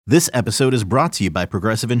This episode is brought to you by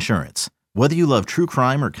Progressive Insurance. Whether you love true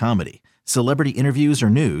crime or comedy, celebrity interviews or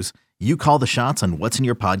news, you call the shots on what's in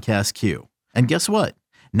your podcast queue. And guess what?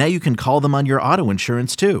 Now you can call them on your auto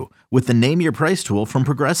insurance too with the Name Your Price tool from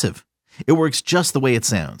Progressive. It works just the way it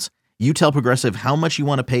sounds. You tell Progressive how much you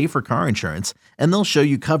want to pay for car insurance, and they'll show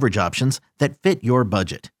you coverage options that fit your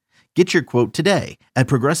budget. Get your quote today at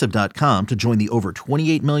Progressive.com to join the over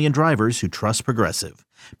 28 million drivers who trust Progressive.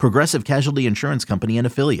 Progressive Casualty Insurance Company and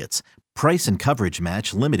Affiliates. Price and coverage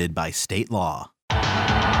match limited by state law.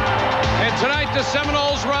 And tonight the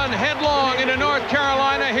Seminoles run headlong into North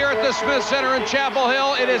Carolina here at the Smith Center in Chapel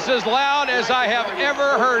Hill. It is as loud as I have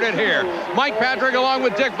ever heard it here. Mike Patrick along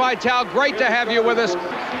with Dick Vitale, great to have you with us.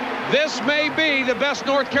 This may be the best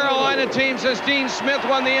North Carolina team since Dean Smith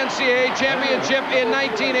won the NCAA championship in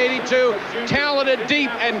 1982. Talented, deep,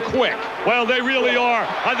 and quick. Well, they really are.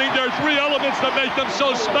 I think there are three elements that make them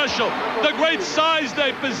so special. The great size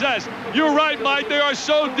they possess. You're right, Mike. They are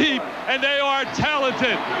so deep, and they are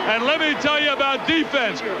talented. And let me tell you about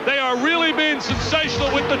defense. They are really being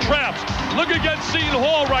sensational with the traps. Look against Seton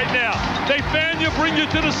Hall right now. They fan you, bring you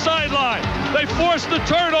to the sideline. They force the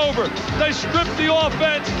turnover. They strip the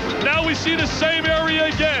offense. Now we see the same area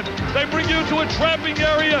again. They bring you into a trapping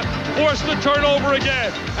area, force the turnover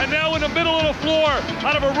again. And now in the middle of the floor,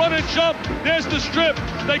 out of a run and jump, there's the strip.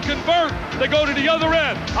 They convert. They go to the other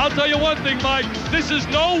end. I'll tell you one thing, Mike. This is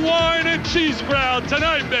no wine and cheese ground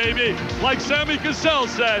tonight, baby. Like Sammy Cassell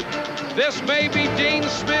said. This may be Dean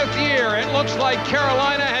Smith year. It looks like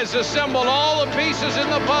Carolina has assembled all the pieces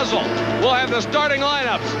in the puzzle. We'll have the starting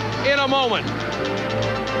lineups in a moment.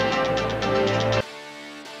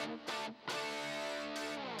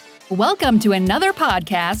 Welcome to another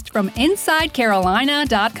podcast from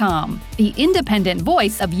InsideCarolina.com, the independent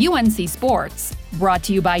voice of UNC Sports. Brought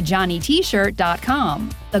to you by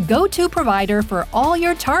JohnnyT-shirt.com, the go-to provider for all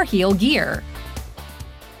your Tar Heel gear.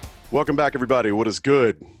 Welcome back, everybody. What is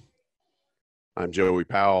good? I'm Joey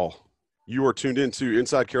Powell. You are tuned into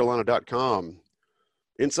InsideCarolina.com.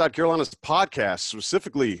 Inside Carolina's podcast,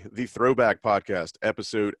 specifically the Throwback podcast,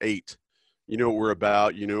 episode 8. You know what we're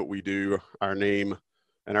about. You know what we do. Our name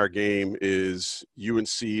and our game is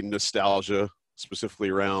UNC nostalgia, specifically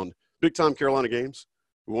around big-time Carolina games.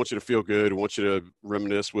 We want you to feel good. We want you to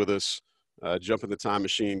reminisce with us, jump in the time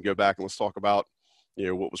machine, go back, and let's talk about,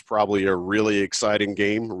 what was probably a really exciting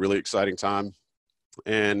game, a really exciting time.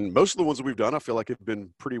 And most of the ones that we've done, I feel like have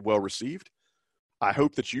been pretty well received. I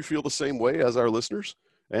hope that you feel the same way as our listeners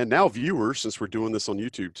and now viewers, since we're doing this on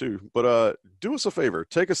YouTube too. But do us a favor.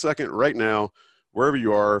 Take a second right now, wherever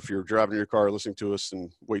you are, if you're driving your car, listening to us, and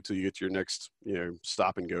wait till you get to your next,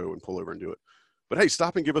 stop and go and pull over and do it. But hey,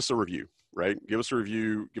 stop and give us a review, right? Give us a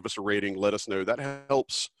review, give us a rating, let us know. That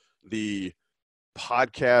helps the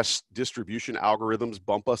podcast distribution algorithms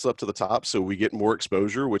bump us up to the top so we get more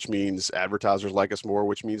exposure, which means advertisers like us more,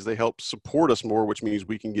 which means they help support us more, which means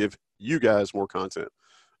we can give you guys more content.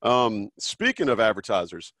 Speaking of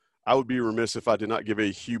advertisers, I would be remiss if I did not give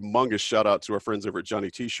a humongous shout out to our friends over at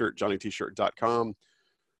Johnny T-shirt, JohnnyT-shirt.com.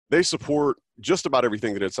 They support just about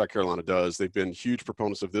everything that Inside Carolina does. They've been huge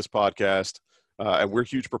proponents of this podcast, and we're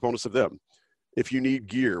huge proponents of them. If you need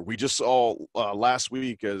gear, we just saw last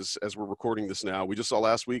week, as we're recording this now, we just saw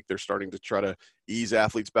last week they're starting to try to ease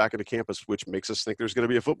athletes back into campus, which makes us think there's going to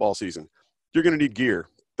be a football season. You're going to need gear.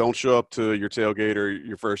 Don't show up to your tailgate or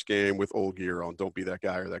your first game with old gear on. Don't be that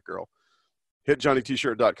guy or that girl. Hit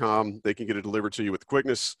JohnnyT-shirt.com. They can get it delivered to you with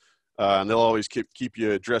quickness, and they'll always keep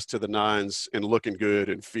you dressed to the nines and looking good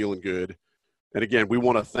and feeling good. And again, we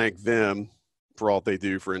want to thank them for all they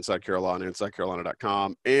do for Inside Carolina,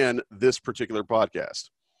 InsideCarolina.com, and this particular podcast.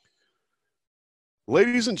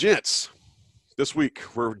 Ladies and gents, this week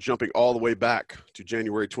we're jumping all the way back to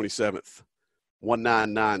January 27th,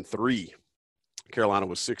 1993. Carolina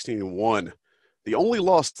was 16-1. The only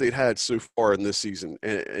loss they'd had so far in this season,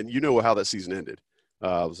 and you know how that season ended. It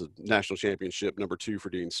was a national championship, number 2 for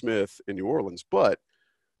Dean Smith in New Orleans. But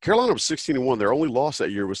Carolina was 16-1. Their only loss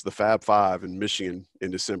that year was the Fab Five in Michigan in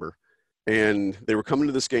December. And they were coming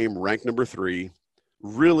to this game ranked number 3,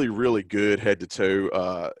 really, really good head to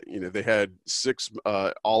toe. They had 6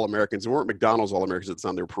 All-Americans. They weren't McDonald's All-Americans at the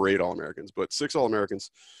time. They were parade All-Americans, but 6 All-Americans.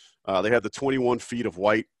 They had the 21 feet of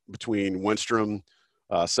white between Wenstrom,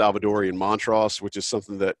 Salvadori, and Montross, which is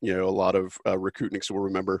something that, a lot of recruitniks will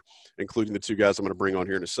remember, including the 2 guys I'm going to bring on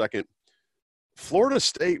here in a second. Florida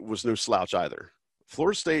State was no slouch either.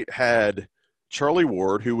 Florida State had Charlie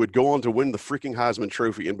Ward, who would go on to win the freaking Heisman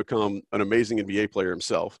Trophy and become an amazing NBA player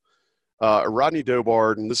himself. Rodney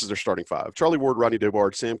Dobard, and this is their starting 5. Charlie Ward, Rodney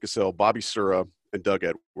Dobard, Sam Cassell, Bobby Sura, and Doug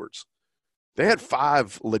Edwards. They had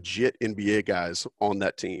 5 legit NBA guys on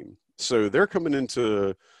that team. So they're coming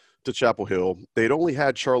into Chapel Hill. They'd only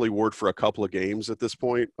had Charlie Ward for a couple of games at this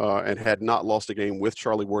point, and had not lost a game with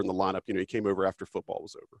Charlie Ward in the lineup. He came over after football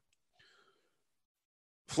was over.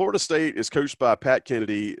 Florida State is coached by Pat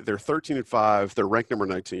Kennedy. They're 13-5. They're ranked number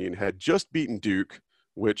 19. Had just beaten Duke,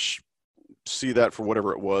 which see that for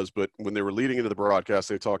whatever it was. But when they were leading into the broadcast,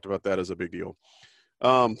 they talked about that as a big deal.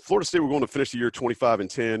 Florida State were going to finish the year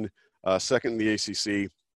 25-10, second in the ACC.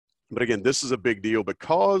 But again, this is a big deal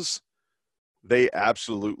because they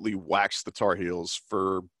absolutely waxed the Tar Heels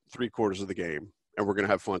for 3/4 of the game, and we're going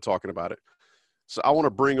to have fun talking about it. So I want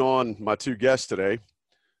to bring on my 2 guests today.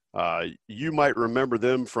 You might remember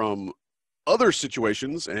them from other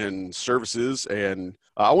situations and services, and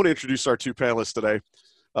I want to introduce our 2 panelists today.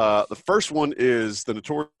 The first one is the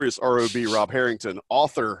notorious ROB Rob Harrington,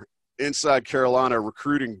 author, Inside Carolina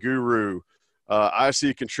recruiting guru,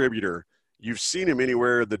 IC contributor. You've seen him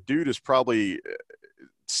anywhere. The dude is probably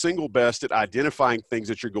single best at identifying things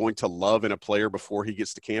that you're going to love in a player before he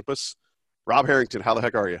gets to campus. Rob Harrington, how the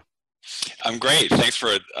heck are you? I'm great. Thanks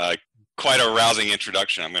for quite a rousing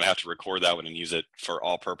introduction. I'm going to have to record that one and use it for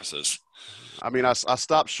all purposes. I mean, I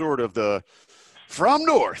stopped short of the from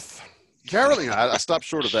North Carolina. I stopped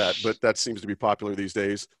short of that, but that seems to be popular these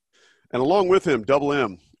days. And along with him, Double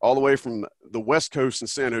M, all the way from the West Coast in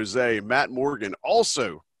San Jose, Matt Morgan,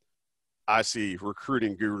 also IC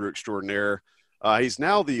recruiting guru extraordinaire. He's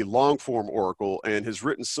now the long-form oracle and has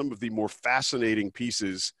written some of the more fascinating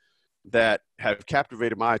pieces that have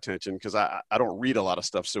captivated my attention because I don't read a lot of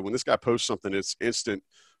stuff. So when this guy posts something, it's instant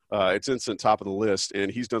top of the list.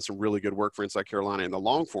 And he's done some really good work for Inside Carolina in the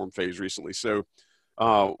long-form phase recently. So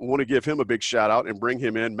want to give him a big shout-out and bring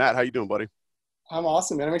him in. Matt, how you doing, buddy? I'm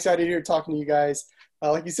awesome, man. I'm excited here talking to you guys.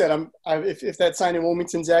 Like you said, if that sign in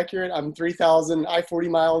Wilmington's accurate, I'm 3,000 I-40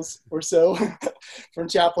 miles or so from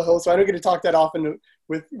Chapel Hill. So I don't get to talk that often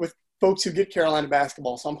with folks who get Carolina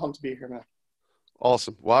basketball. So I'm pumped to be here, man.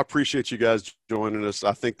 Awesome. Well, I appreciate you guys joining us.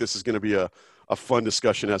 I think this is going to be a fun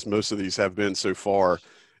discussion, as most of these have been so far.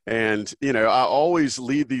 And, I always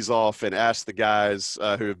lead these off and ask the guys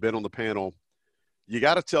who have been on the panel, you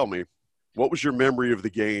got to tell me, what was your memory of the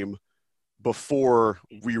game before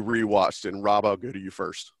we rewatched it? And Rob, I'll go to you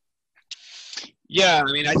first. Yeah,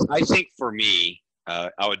 I mean, I think for me,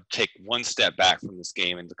 I would take one step back from this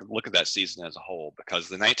game and look at that season as a whole, because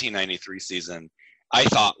the 1993 season I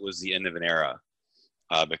thought was the end of an era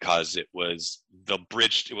because it was the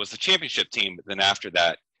championship team. But then after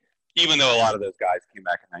that, even though a lot of those guys came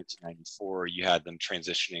back in 1994, you had them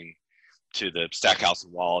transitioning to the Stackhouse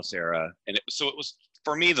and Wallace era. And so it was,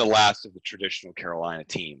 for me, the last of the traditional Carolina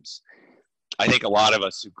teams. I think a lot of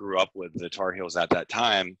us who grew up with the Tar Heels at that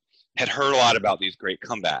time had heard a lot about these great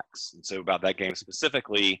comebacks. And so about that game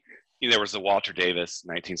specifically, there was the Walter Davis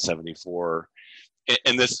 1974.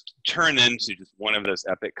 And this turned into just one of those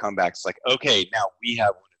epic comebacks. Like, okay, now we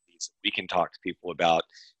have one of these we can talk to people about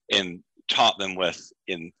and taught them with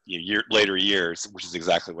in later years, which is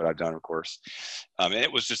exactly what I've done, of course. And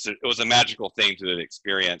it was a magical thing to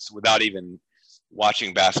experience without even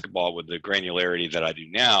watching basketball with the granularity that I do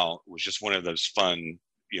now. It was just one of those fun,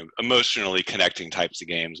 emotionally connecting types of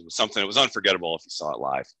games. It was something that was unforgettable if you saw it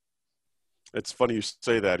live. It's funny you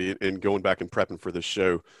say that. In going back and prepping for this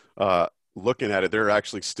show, looking at it, there are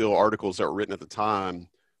actually still articles that were written at the time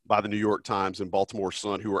by the New York Times and Baltimore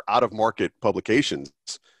Sun, who were out-of-market publications,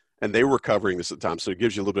 and they were covering this at the time. So it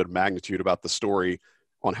gives you a little bit of magnitude about the story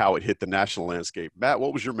on how it hit the national landscape. Matt,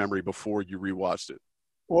 what was your memory before you rewatched it?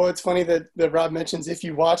 Well, it's funny that Rob mentions if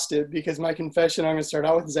you watched it, because my confession I'm going to start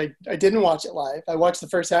out with is I didn't watch it live. I watched the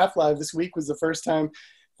first half live. This week was the first time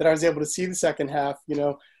that I was able to see the second half.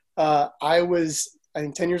 I was, I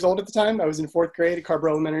think, 10 years old at the time. I was in 4th grade at Carver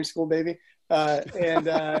Elementary School, baby. And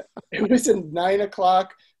it was a 9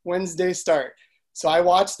 o'clock Wednesday start. So I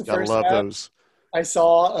watched the first half. Those. I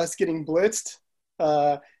saw us getting blitzed.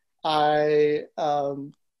 I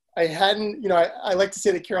hadn't, I like to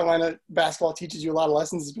say that Carolina basketball teaches you a lot of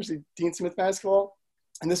lessons, especially Dean Smith basketball.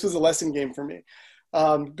 And this was a lesson game for me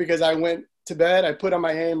because I went to bed. I put on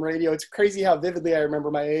my AM radio. It's crazy how vividly I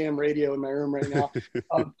remember my AM radio in my room right now.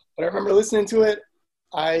 But I remember listening to it.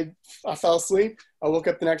 I fell asleep. I woke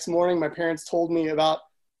up the next morning. My parents told me about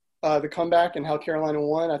the comeback and how Carolina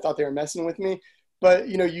won. I thought they were messing with me. But,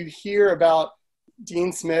 you hear about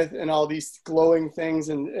Dean Smith and all these glowing things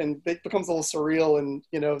and it becomes a little surreal and,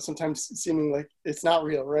 sometimes seeming like it's not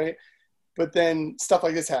real, right? But then stuff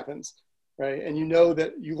like this happens, right? And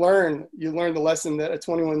that you learn the lesson that a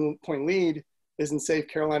 21-point lead isn't safe.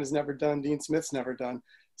 Carolina's never done. Dean Smith's never done.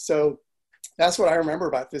 So that's what I remember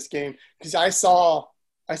about this game because I saw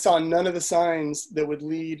I saw none of the signs that would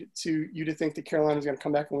lead to you to think that Carolina was going to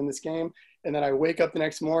come back and win this game. And then I wake up the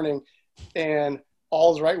next morning and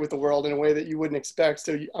all's right with the world in a way that you wouldn't expect.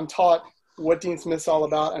 So I'm taught what Dean Smith's all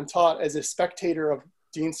about. I'm taught as a spectator of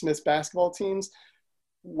Dean Smith's basketball teams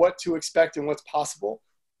what to expect and what's possible.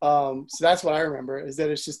 So that's what I remember, is that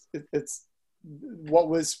it's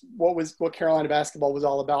what Carolina basketball was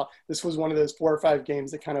all about. This was one of those 4 or 5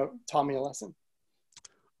 games that kind of taught me a lesson.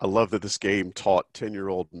 I love that this game taught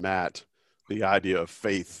 10-year-old Matt the idea of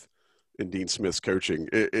faith in Dean Smith's coaching.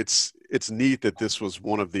 It's neat that this was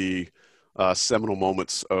one of the seminal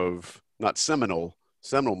moments of – not seminal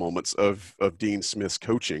moments of Dean Smith's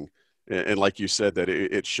coaching. And like you said, that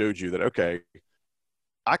it showed you that, okay,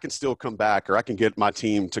 I can still come back, or I can get my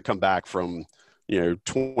team to come back from,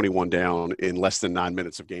 21 down in less than 9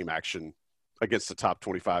 minutes of game action against the top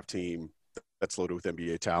 25 team that's loaded with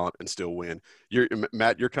NBA talent and still win.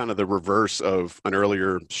 Matt, you're kind of the reverse of an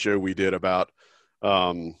earlier show we did about,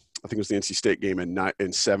 I think it was the NC State game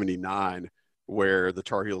in 79, where the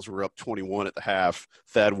Tar Heels were up 21 at the half.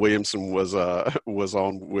 Thad Williamson was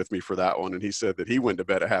on with me for that one, and he said that he went to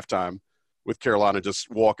bed at halftime with Carolina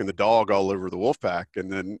just walking the dog all over the Wolfpack,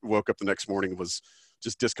 and then woke up the next morning and was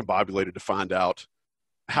just discombobulated to find out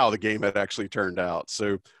how the game had actually turned out.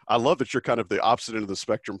 So I love that you're kind of the opposite end of the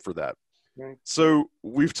spectrum for that. Right. So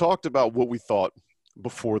we've talked about what we thought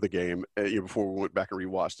before the game, before we went back and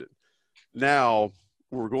rewatched it. Now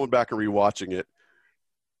we're going back and rewatching it.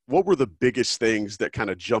 What were the biggest things that kind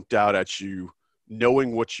of jumped out at you,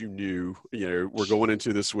 knowing what you knew? We're going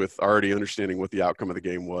into this with already understanding what the outcome of the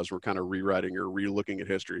game was. We're kind of rewriting or re-looking at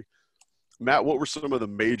history. Matt, what were some of the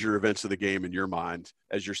major events of the game in your mind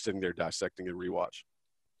as you're sitting there dissecting and rewatch?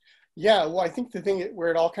 Yeah, well, I think the thing where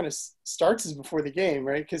it all kind of starts is before the game,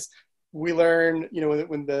 right? Because we learn,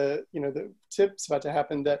 when the tip's about to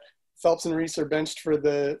happen, that Phelps and Reese are benched for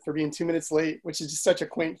being 2 minutes late, which is just such a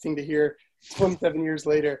quaint thing to hear 27 years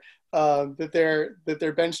later. That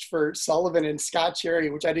they're benched for Sullivan and Scott Cherry,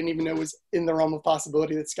 which I didn't even know was in the realm of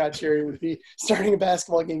possibility that Scott Cherry would be starting a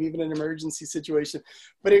basketball game, even in an emergency situation.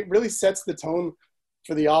 But it really sets the tone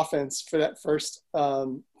for the offense for that first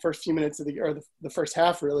few minutes of the first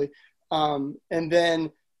half, really. And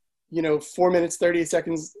then, 4 minutes, 30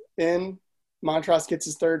 seconds in, Montross gets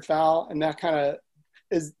his third foul, and that kind of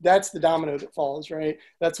that's the domino that falls, right?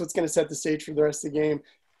 That's what's going to set the stage for the rest of the game.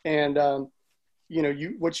 And,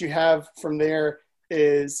 what you have from there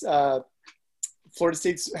is Florida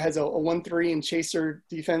State has a 1-3 and chaser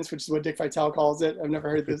defense, which is what Dick Vitale calls it. I've never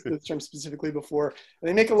heard this term specifically before. And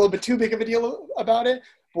they make a little bit too big of a deal about it.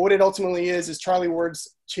 But what it ultimately is Charlie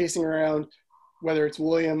Ward's chasing around, whether it's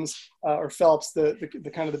Williams or Phelps,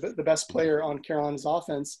 the kind of the best player on Carolina's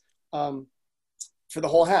offense for the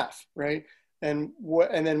whole half, right? And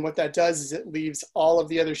then what that does is it leaves all of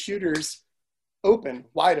the other shooters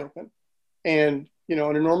wide open. And,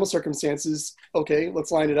 under normal circumstances, okay,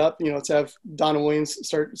 let's line it up. Let's have Donovan Williams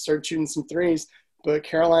start shooting some threes, but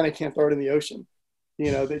Carolina can't throw it in the ocean.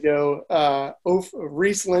 They go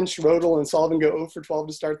Reese, Lynch, Rodel, and Sullivan go 0 for 12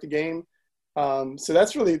 to start the game. So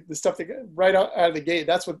that's really the stuff that right out of the gate.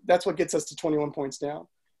 That's what gets us to 21 points down.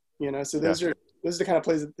 So those are the kind of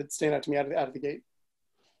plays that stand out to me out of the gate.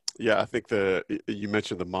 Yeah, I think you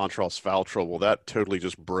mentioned the Montross foul trouble. That totally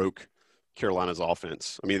just broke Carolina's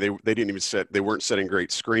offense. I mean, they didn't even they weren't setting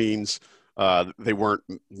great screens. They weren't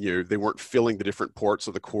filling the different parts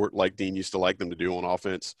of the court like Dean used to like them to do on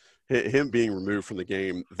offense. Him being removed from the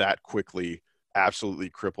game that quickly absolutely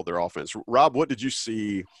crippled their offense. Rob, what did you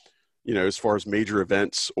see, as far as major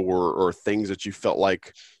events or things that you felt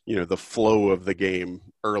like, the flow of the game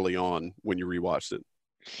early on when you rewatched it?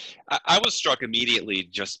 I was struck immediately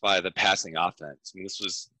just by the passing offense. I mean, this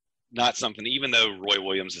was not something, even though Roy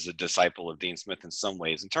Williams is a disciple of Dean Smith in some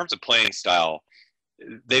ways, in terms of playing style,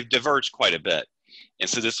 they've diverged quite a bit. And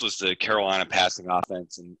so this was the Carolina passing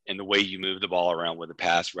offense and the way you move the ball around with a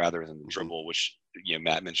pass rather than the dribble, which,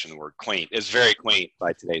 Matt mentioned the word quaint. It's very quaint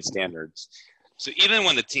by today's standards. So even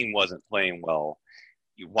when the team wasn't playing well,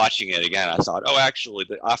 watching it again, I thought, actually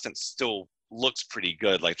the offense still looks pretty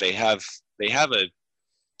good. Like they have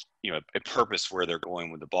a purpose where they're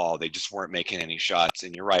going with the ball. They just weren't making any shots.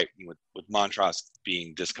 And you're right, with Montross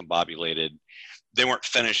being discombobulated, they weren't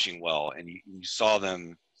finishing well. And you saw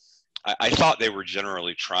them, I thought they were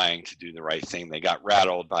generally trying to do the right thing. They got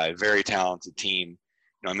rattled by a very talented team.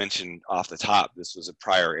 I mentioned off the top, this was a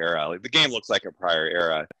prior era. Like the game looks like a prior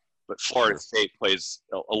era, but Florida State plays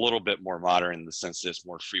a little bit more modern in the sense that it's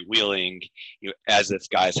more freewheeling, as if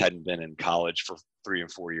guys hadn't been in college for 3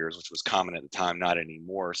 and 4 years, which was common at the time, not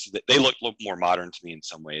anymore. So they look more modern to me in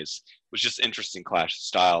some ways. It was just interesting clash of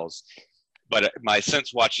styles. But my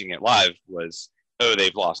sense watching it live was, oh,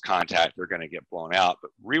 they've lost contact. They're going to get blown out.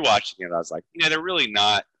 But rewatching it, I was like, they're really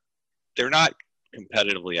not. They're not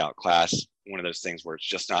competitively outclassed. One of those things where it's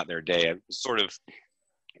just not their day. It was sort of,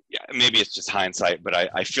 maybe it's just hindsight, but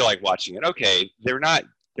I feel like watching it. Okay, they're not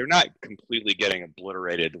completely getting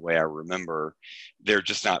obliterated the way I remember. They're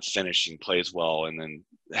just not finishing plays well, and then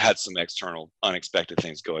had some external unexpected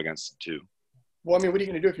things go against them too. Well, I mean, what are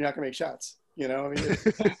you going to do if you're not going to make shots?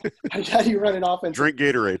 How do you run an offense? Drink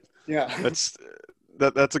Gatorade. Yeah.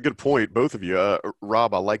 That's a good point, both of you.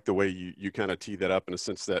 Rob, I like the way you kind of tee that up in a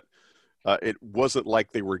sense that it wasn't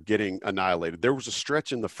like they were getting annihilated. There was a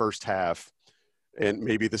stretch in the first half, and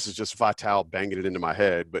maybe this is just Vital banging it into my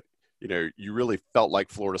head, but you really felt like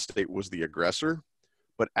Florida State was the aggressor.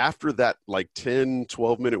 But after that, 10,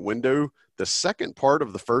 12-minute window, the second part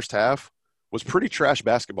of the first half was pretty trash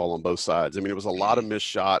basketball on both sides. I mean, it was a lot of missed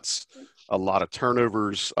shots, a lot of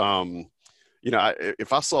turnovers.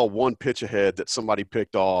 If I saw one pitch ahead that somebody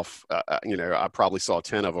picked off, I probably saw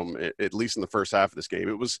 10 of them, at least in the first half of this game.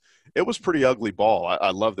 It was pretty ugly ball.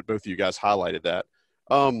 I love that both of you guys highlighted that.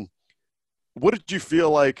 What did you feel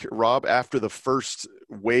like, Rob, after the first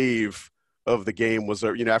wave of the game? Was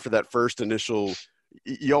there, after that first initial,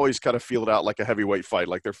 you always kind of feel it out like a heavyweight fight,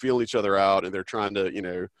 like they're feeling each other out and they're trying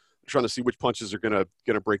to see which punches are going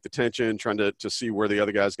to break the tension, trying to see where the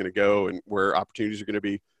other guy's going to go and where opportunities are going to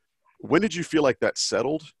be. When did you feel like that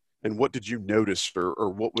settled, and what did you notice, or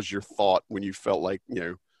what was your thought when you felt like,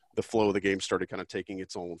 the flow of the game started kind of taking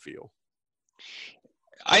its own feel?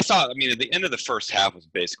 I thought, at the end of the first half was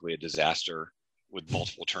basically a disaster with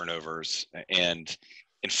multiple turnovers, and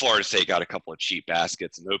Florida State got a couple of cheap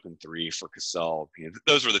baskets, an open three for Cassell.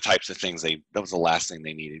 Those were the types of things that was the last thing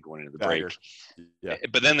they needed going into the break. Yeah.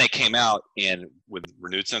 But then they came out and with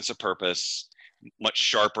renewed sense of purpose, much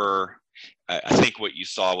sharper. I think what you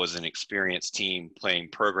saw was an experienced team playing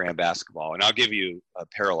program basketball. And I'll give you a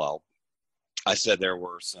parallel. I said there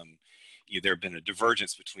were there had been a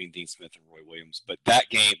divergence between Dean Smith and Roy Williams, but that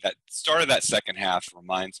game, that started that second half,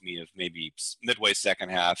 reminds me of maybe midway second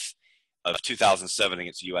half of 2007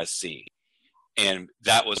 against USC. And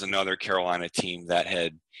that was another Carolina team that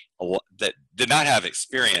did not have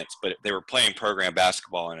experience, but they were playing program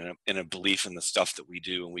basketball in a belief in the stuff that we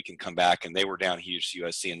do, and we can come back. And they were down huge to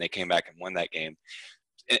USC, and they came back and won that game.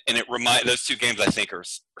 And those two games, I think, are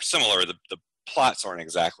similar. The plots aren't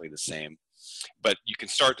exactly the same, but you can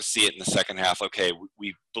start to see it in the second half. Okay,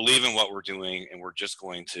 we believe in what we're doing, and we're just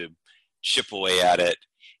going to chip away at it,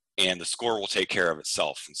 and the score will take care of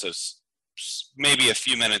itself. And so maybe a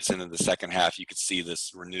few minutes into the second half, you could see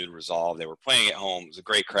this renewed resolve. They were playing at home. It was a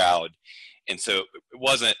great crowd. And so it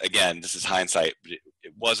wasn't, again, this is hindsight, but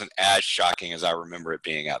it wasn't as shocking as I remember it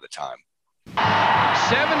being at the time. 73-65,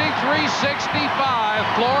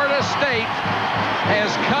 Florida State has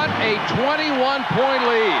cut a 21-point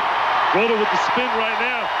lead. Rhoda with the spin right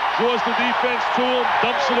now. Draws the defense to him,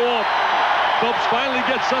 dumps it off. Phelps finally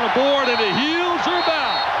gets on the board, and the heels are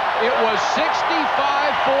back. It was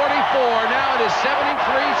 65-44. Now it is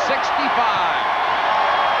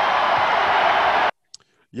 73-65.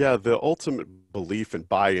 Yeah, the ultimate belief and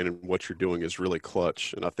buy-in in what you're doing is really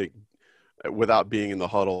clutch. And I think without being in the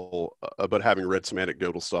huddle, but having read some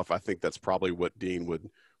anecdotal stuff, I think that's probably what Dean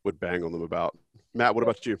would bang on them about. Matt, what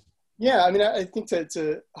about you? Yeah, I think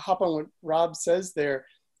to hop on what Rob says there,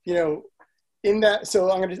 in that,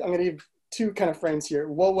 so I'm gonna give two kind of frames here.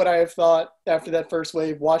 What would I have thought after that first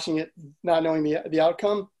wave, watching it, not knowing the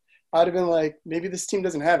outcome? I'd have been like, maybe this team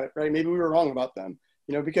doesn't have it, right? Maybe we were wrong about them,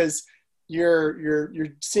 because you're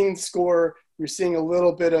seeing the score, you're seeing a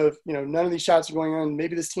little bit of, none of these shots are going on.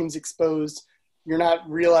 Maybe this team's exposed. You're not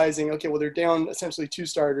realizing, okay, well, they're down essentially two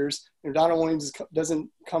starters. Donald Williams doesn't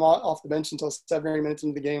come off the bench until 7 minutes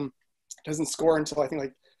into the game, doesn't score until I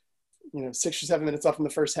think 6 or 7 minutes left in the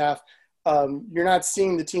first half. You're not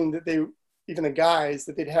seeing the team that even the guys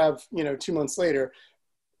that they'd have, 2 months later,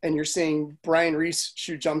 and you're seeing Brian Reese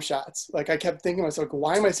shoot jump shots. I kept thinking to myself,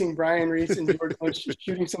 why am I seeing Brian Reese and George Lynch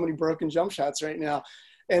shooting so many broken jump shots right now?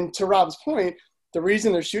 And to Rob's point, the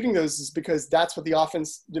reason they're shooting those is because that's what the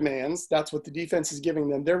offense demands. That's what the defense is giving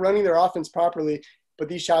them. They're running their offense properly, but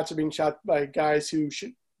these shots are being shot by guys who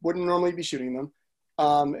wouldn't normally be shooting them,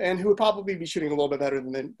 and who would probably be shooting a little bit better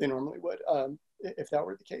than they normally would if that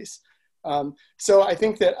were the case. So I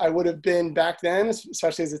think that I would have been back then,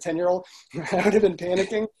 especially as a 10-year-old, I would have been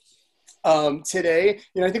panicking. Today,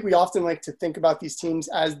 I think we often like to think about these teams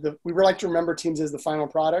we like to remember teams as the final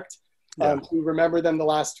product. We remember them the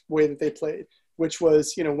last way that they played, which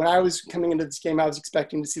was, when I was coming into this game, I was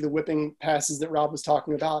expecting to see the whipping passes that Rob was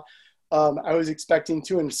talking about. I was expecting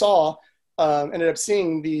to, and saw, ended up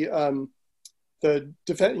seeing the the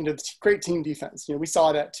defense, the great team defense. We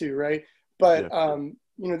saw that too, right? But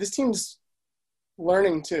this team's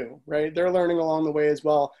learning too, right? They're learning along the way as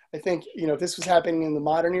well. I think if this was happening in the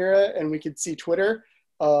modern era and we could see Twitter,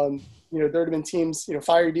 there'd have been teams,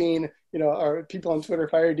 fire Dean, or people on Twitter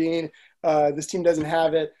fire Dean. This team doesn't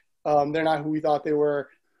have it. They're not who we thought they were.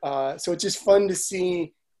 So it's just fun to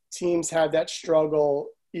see teams have that struggle,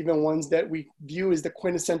 even ones that we view as the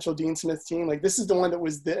quintessential Dean Smith team. Like this is the one that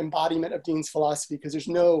was the embodiment of Dean's philosophy, because there's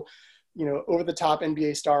no, over the top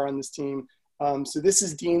NBA star on this team. So this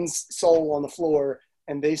is Dean's soul on the floor,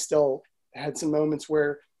 and they still had some moments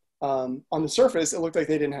where on the surface, it looked like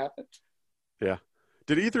they didn't have it. Yeah.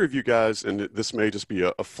 Did either of you guys, and this may just be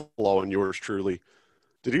a flaw in yours truly,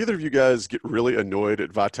 did either of you guys get really annoyed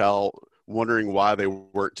at Vital wondering why they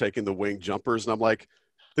weren't taking the wing jumpers? And I'm like,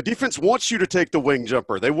 the defense wants you to take the wing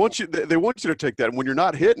jumper. They want you to take that. And when you're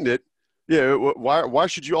not hitting it, why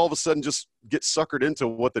should you all of a sudden just get suckered into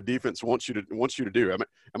what the defense wants you to do?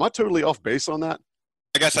 Am I totally off base on that?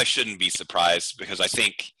 I guess I shouldn't be surprised, because I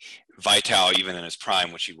think Vital, even in his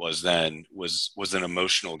prime, which he was then, was an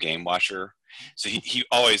emotional game watcher. So he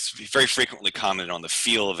very frequently commented on the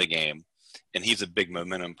feel of the game, and he's a big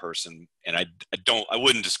momentum person. And I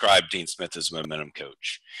wouldn't describe Dean Smith as a momentum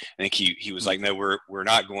coach. I think he was like, no, we're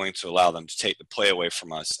not going to allow them to take the play away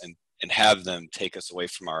from us and have them take us away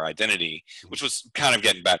from our identity, which was kind of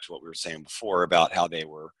getting back to what we were saying before about how they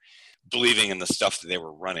were believing in the stuff that they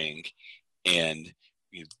were running. And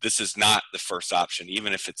this is not the first option.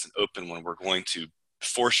 Even if it's an open one, we're going to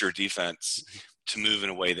force your defense to move in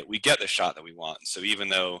a way that we get the shot that we want. So even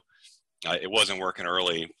though it wasn't working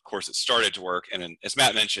early, of course it started to work. And as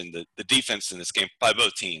Matt mentioned, the defense in this game by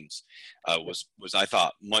both teams was I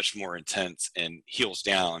thought much more intense and heels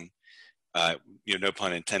down. No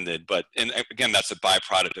pun intended, and again, that's a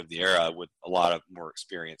byproduct of the era with a lot of more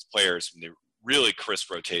experienced players. They really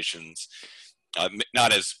crisp rotations,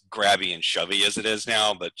 not as grabby and shovey as it is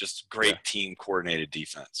now, but just great team coordinated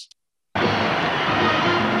defense.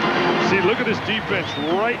 See, look at this defense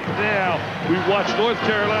right now. We watched North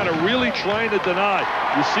Carolina really trying to deny.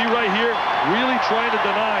 You see right here, really trying to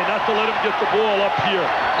deny, not to let him get the ball up here,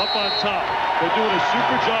 up on top. They're doing a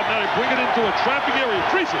super job now. They bring it into a trapping area.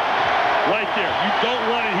 Freeze it. Right there. You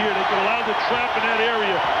don't want it here. They can allow the trap in that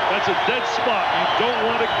area. That's a dead spot. You don't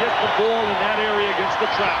want to get the ball in that area against the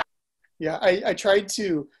trap. Yeah, I tried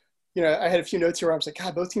to, I had a few notes here where I was like,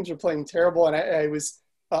 God, both teams are playing terrible. And I was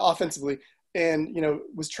offensively and,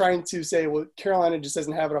 was trying to say, well, Carolina just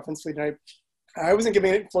doesn't have it offensively tonight. I wasn't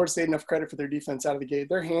giving Florida State enough credit for their defense out of the gate.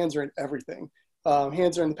 Their hands are in everything.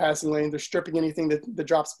 Hands are in the passing lane. They're stripping anything that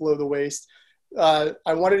drops below the waist. I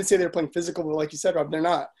wanted to say they're playing physical, but like you said, Rob, they're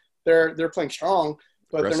not. They're playing strong,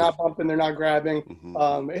 but Aggressive. They're not bumping. They're not grabbing.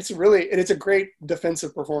 Mm-hmm. It's a great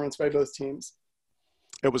defensive performance by both teams.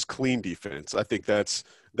 It was clean defense. I think that's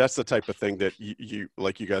the type of thing that you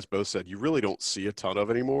like you guys both said, you really don't see a ton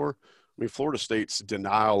of anymore. I mean, Florida State's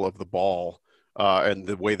denial of the ball and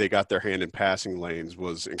the way they got their hand in passing lanes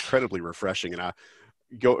was incredibly refreshing. And I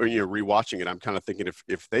rewatching it, I'm kind of thinking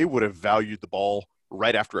if they would have valued the ball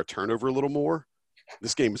right after a turnover a little more,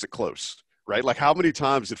 this game isn't close, right? Like how many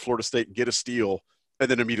times did Florida State get a steal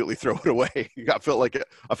and then immediately throw it away? I felt like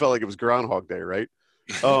it was Groundhog Day, right?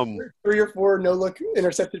 3 or 4 no-look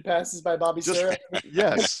intercepted passes by Bobby Sarah.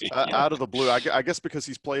 Yes, out of the blue. I guess because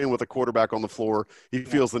he's playing with a quarterback on the floor, he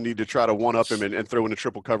feels the need to try to one-up him and throw in a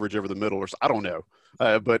triple coverage over the middle. Or I don't know.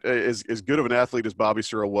 But as good of an athlete as Bobby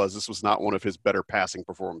Sarah was, this was not one of his better passing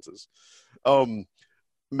performances.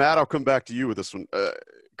 Matt, I'll come back to you with this one.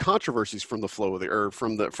 Controversies from the flow of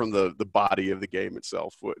from the body of the game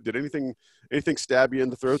itself. Did anything stab you in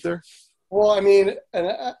the throat there? Well, I mean, and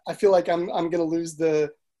I feel like I'm going to lose the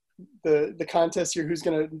contest here. Who's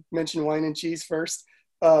going to mention wine and cheese first?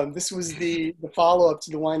 This was the follow-up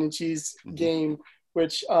to the wine and cheese game,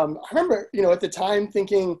 which I remember, at the time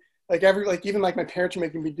thinking even my parents were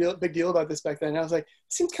making a big deal about this back then. And I was like,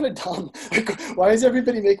 it seems kind of dumb. Like, why is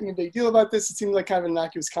everybody making a big deal about this? It seems like kind of an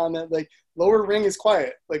innocuous comment. Like, lower ring is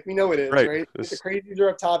quiet. Like, we know it is, right? Like, the crazies are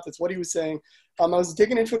up top. That's what he was saying. I was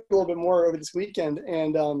digging into it a little bit more over this weekend,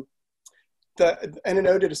 and the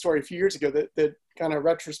NNO did a story a few years ago that kind of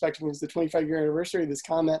retrospectively was the 25-year anniversary of this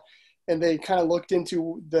comment, and they kind of looked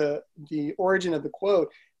into the origin of the quote,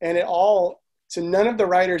 and so none of the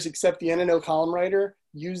writers except the NNO column writer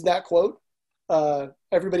used that quote.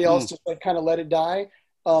 Everybody else just kind of let it die.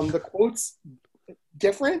 The quote's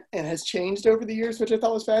different and has changed over the years, which I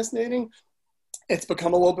thought was fascinating. It's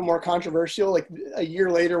become a little bit more controversial. Like a year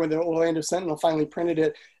later, when the Orlando Sentinel finally printed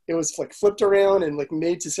it, it was like flipped around and like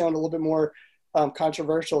made to sound a little bit more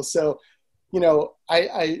controversial. So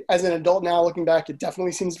I as an adult now looking back, it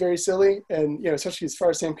definitely seems very silly. And, especially as far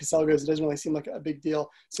as Sam Cassell goes, it doesn't really seem like a big deal.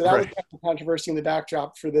 So that was kind of the controversy in the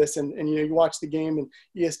backdrop for this. And you watch the game and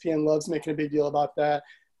ESPN loves making a big deal about that.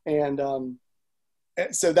 And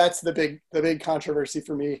so that's the big controversy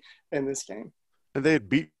for me in this game. And they had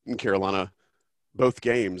beaten Carolina both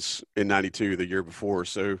games in 92 the year before.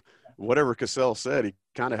 So whatever Cassell said, he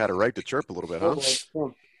kind of had a right to chirp a little bit, huh?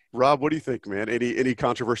 Rob, what do you think, man? Any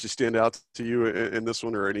controversy stand out to you in this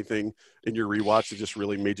one, or anything in your rewatch that just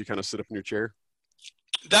really made you kind of sit up in your chair?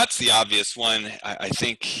 That's the obvious one. I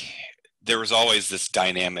think there was always this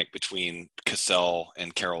dynamic between Cassell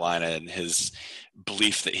and Carolina and his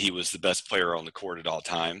belief that he was the best player on the court at all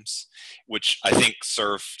times, which I think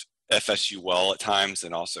served FSU well at times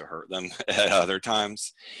and also hurt them at other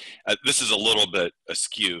times. This is a little bit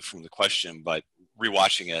askew from the question, but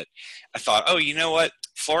rewatching it, I thought, oh, you know what?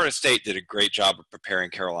 Florida State did a great job of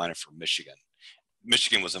preparing Carolina for Michigan.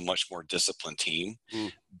 Michigan was a much more disciplined team,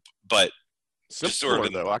 but similar,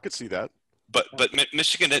 though. I could see that. But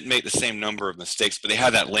Michigan didn't make the same number of mistakes, but they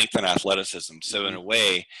had that length and athleticism. So in a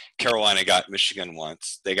way, Carolina got Michigan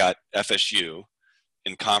once. They got FSU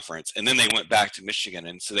in conference, and then they went back to Michigan.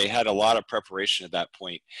 And so they had a lot of preparation at that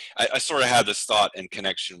point. I sort of had this thought in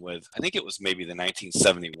connection with, I think it was maybe the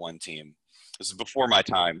 1971 team. This is before my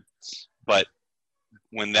time. But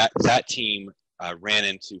when that team ran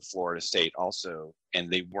into Florida State also,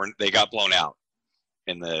 and they got blown out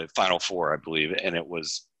in the Final Four, I believe. And it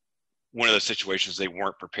was one of those situations they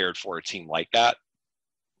weren't prepared for a team like that.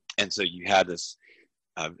 And so you had this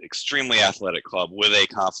extremely athletic club with a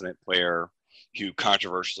confident player who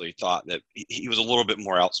controversially thought that he was a little bit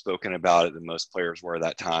more outspoken about it than most players were at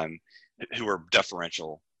that time, who were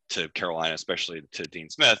deferential to Carolina, especially to Dean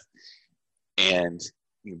Smith. And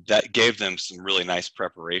that gave them some really nice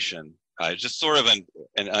preparation. Just sort of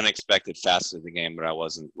an unexpected facet of the game that I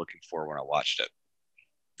wasn't looking for when I watched it.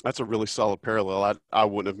 That's a really solid parallel. I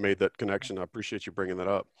wouldn't have made that connection. I appreciate you bringing that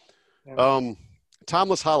up. Yeah.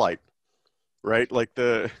 Timeless highlight, right? Like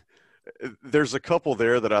there's a couple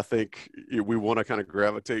there that I think we want to kind of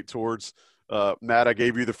gravitate towards. Matt, I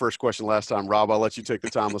gave you the first question last time. Rob, I'll let you take the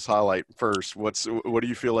timeless highlight first. What do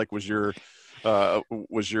you feel like was your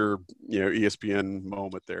ESPN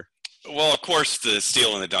moment there? Well, of course, the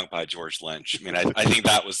steal and the dunk by George Lynch. I mean, I think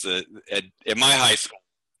that was at my high school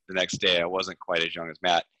the next day. I wasn't quite as young as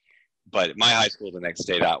Matt, but at my high school the next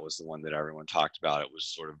day, that was the one that everyone talked about. It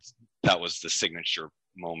was that was the signature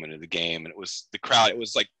moment of the game, and it was the crowd. It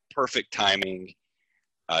was like perfect timing.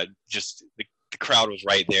 Just the crowd was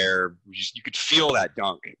right there. You could feel that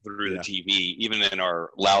dunk through the TV, even in our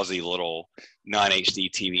lousy little non-HD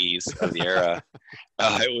TVs of the era.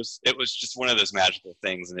 It was just one of those magical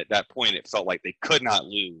things. And at that point, it felt like they could not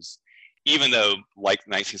lose, even though, like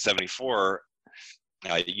 1974,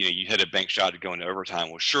 you hit a bank shot to go into overtime.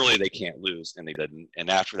 Well, surely they can't lose, and they didn't. And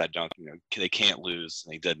after that dunk, they can't lose,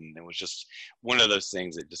 and they didn't. It was just one of those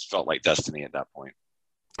things that just felt like destiny at that point.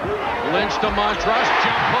 Lynch to Montross.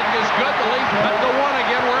 Jump hook is good. The lead cut to one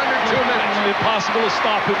again. We're under 2 minutes. It's impossible to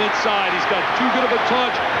stop him inside. He's got too good of a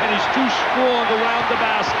touch, and he's too strong around the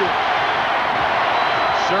basket.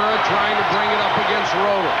 Sura trying to bring it up against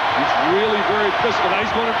Roeder. He's really very physical. Now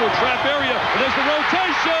he's going into a trap area. And there's the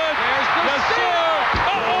rotation. There's the yes, sir.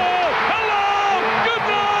 Uh-oh. Hello. Good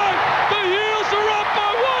night. The Heels are up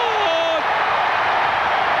by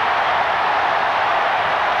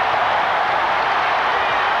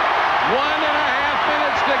 1.5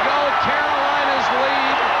 minutes to go. Carolina's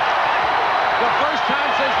lead. The first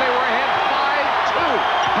time since they were ahead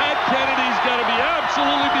 5-2. Pat Kennedy's got to be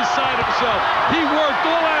absolutely beside himself. He worked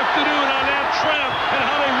all afternoon on that trap and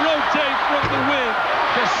how they rotate from the wing.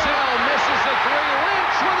 Cassell misses the three.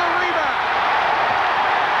 Lynch with a rebound.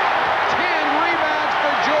 10 rebounds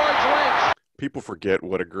for George Lynch. People forget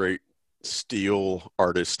what a great steal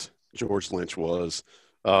artist George Lynch was.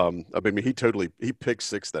 He picked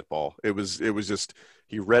six that ball. It was just,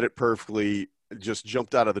 he read it perfectly, just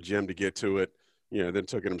jumped out of the gym to get to it, then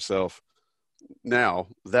took it himself. Now,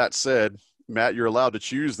 that said, Matt, you're allowed to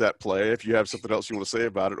choose that play if you have something else you want to say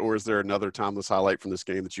about it, or is there another timeless highlight from this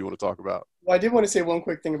game that you want to talk about? Well, I did want to say one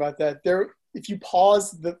quick thing about that. If you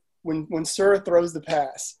pause when Sura throws the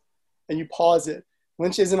pass and you pause it,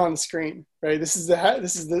 Lynch isn't on the screen, right? This is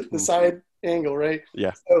the side angle, right?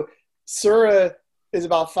 Yeah. So Sura is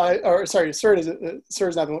about Sura's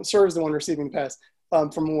not the one. Sura's the one receiving the pass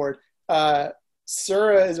from Ward.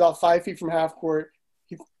 Sura is about 5 feet from half court.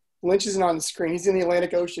 Lynch isn't on the screen. He's in the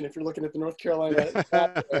Atlantic Ocean if you're looking at the North Carolina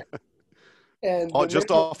map there. And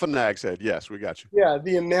just off of Nag's Head. Yes, we got you. Yeah,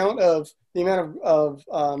 the amount of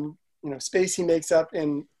space he makes up,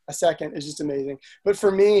 and a second is just amazing. But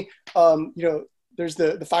for me, there's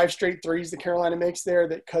the 5 straight threes that Carolina makes there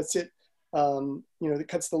that cuts it, that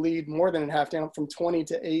cuts the lead more than a half, down from 20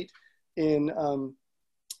 to 8 in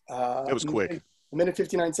it was quick. A minute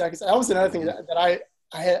 59 seconds. That was another thing that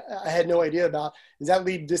I had no idea about, is that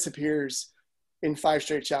lead disappears in 5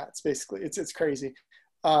 straight shots. Basically, it's crazy.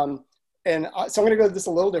 So I'm going to go this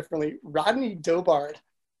a little differently. Rodney Dobard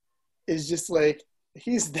is just like,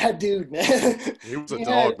 he's that dude, man. He was a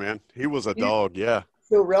dog, man. He was a dog, yeah.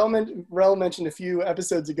 So Rel mentioned a few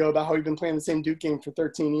episodes ago about how he'd been playing the same Duke game for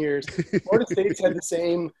 13 years. Florida State's had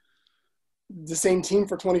the same team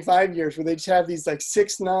for 25 years, where they just have these like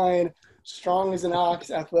 6'9", strong as an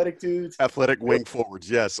ox, athletic dudes. Athletic wing forwards,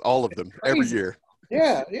 yes, all of them, every year.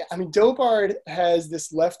 Yeah. I mean, Dobard has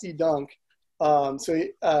this lefty dunk. So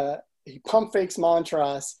he pump fakes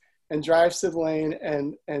Montross and drives to the lane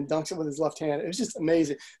and dunks it with his left hand. It was just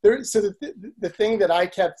amazing. So the thing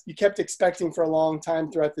that you kept expecting for a long time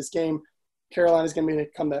throughout this game, Carolina's going to make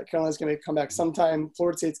a comeback. Carolina's going to make a comeback sometime.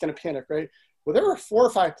 Florida State's going to panic, right? Well, there were 4 or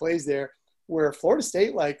 5 plays there where Florida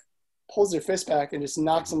State pulls their fist back and just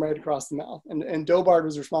knocks them right across the mouth. And Dobard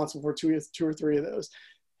was responsible for 2 or 3 of those.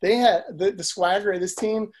 They had the swagger of this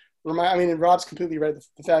team. And Rob's completely right.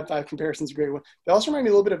 The Fab Five comparison is a great one. They also remind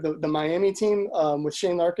me a little bit of the Miami team with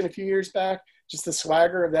Shane Larkin a few years back. Just the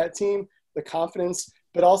swagger of that team, the confidence,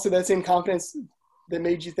 but also that same confidence that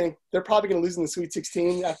made you think they're probably going to lose in the Sweet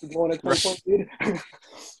 16 after blowing a 20-point lead.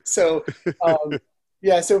 So,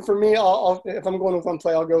 so for me, if I'm going with one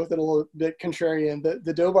play, I'll go with it a little bit contrarian.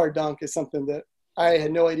 The Dobard dunk is something that I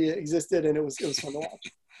had no idea existed, and it was fun to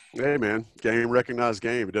watch. Hey, man, game recognized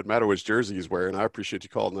game. It doesn't matter which jersey he's wearing. I appreciate you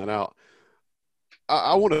calling that out.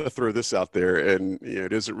 I want to throw this out there, and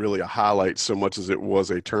it isn't really a highlight so much as it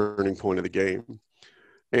was a turning point of the game.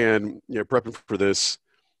 And prepping for this,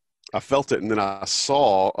 I felt it, and then I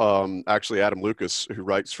saw actually Adam Lucas, who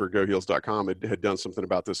writes for GoHeels.com, had done something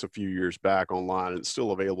about this a few years back online, and it's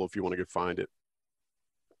still available if you want to go find it.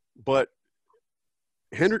 But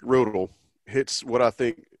Henrik Rodel hits what I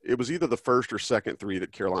think it was either the first or second 3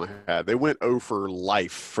 that Carolina had. They went 0 for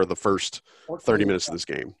life for the first 30 minutes of this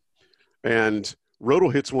game. And Rodel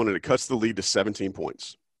hits one, and it cuts the lead to 17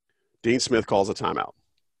 points. Dean Smith calls a timeout.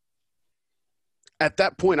 At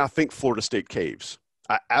that point, I think Florida State caves.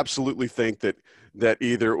 I absolutely think that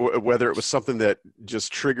either whether it was something that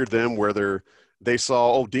just triggered them, whether they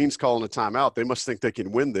saw, Dean's calling a timeout, they must think they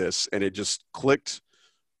can win this, and it just clicked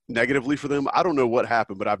negatively for them. I don't know what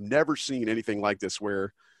happened, but I've never seen anything like this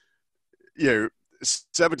where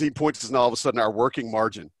 17 points is now all of a sudden our working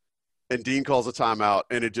margin, and Dean calls a timeout,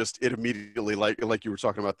 and it immediately, like you were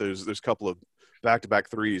talking about those couple of back-to-back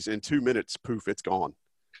threes, in 2 minutes, poof, it's gone.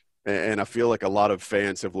 And I feel like a lot of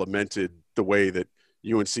fans have lamented the way that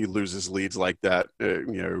UNC loses leads like that,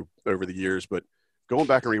 over the years. But going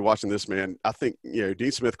back and rewatching this, man, I think,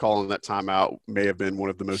 Dean Smith calling that timeout may have been one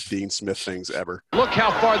of the most Dean Smith things ever. Look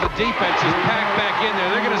how far the defense is packed back in there.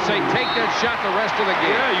 They're going to say, take that shot the rest of the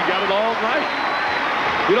game. Yeah, you got it all right.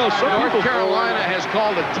 North Carolina has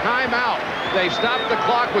called a timeout. They've stopped the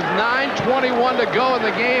clock with 9:21 to go in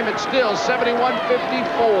the game. It's still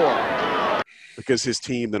 71-54. Because his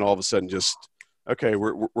team then all of a sudden just, okay,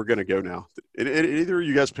 we're going to go now. Either of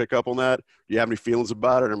you guys pick up on that? Do you have any feelings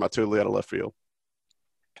about it, or am I totally out of left field?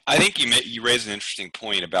 I think you raised an interesting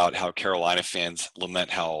point about how Carolina fans lament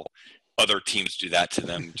how other teams do that to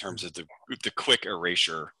them in terms of the quick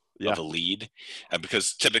erasure of a lead,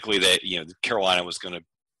 because typically Carolina was going to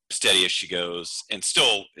steady as she goes, and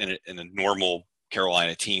still in a normal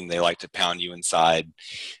Carolina team, they like to pound you inside.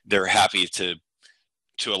 They're happy to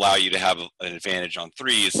allow you to have an advantage on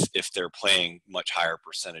threes if they're playing much higher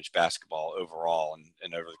percentage basketball overall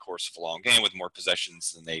and over the course of a long game with more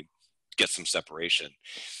possessions, and they get some separation.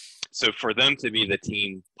 So for them to be the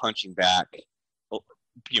team punching back,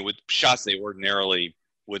 with shots they ordinarily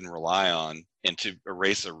wouldn't rely on, and to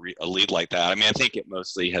erase a lead like that, I think it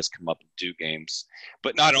mostly has come up in Duke games,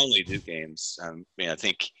 but not only Duke games. I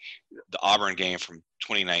think the Auburn game from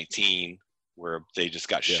 2019, where they just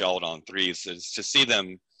got shelled on threes, is to see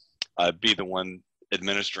them be the one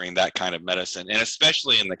administering that kind of medicine, and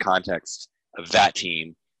especially in the context of that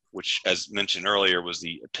team, which, as mentioned earlier, was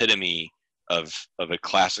the epitome of a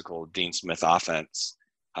classical Dean Smith offense.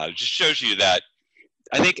 It just shows you that,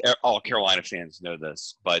 I think all Carolina fans know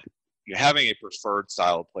this, but having a preferred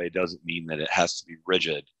style of play doesn't mean that it has to be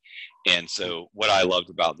rigid. And so what I loved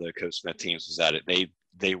about the Coach Smith teams was that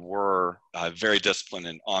they were very disciplined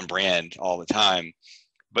and on brand all the time,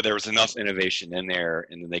 but there was enough innovation in there,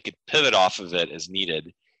 and then they could pivot off of it as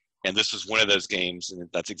needed. And this was one of those games, and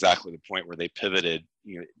that's exactly the point where they pivoted.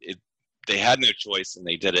 they had no choice, and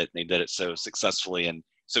they did it. And they did it so successfully and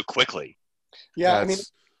so quickly. Yeah, I mean,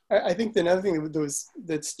 I think another thing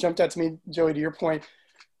that's jumped out to me, Joey, to your point,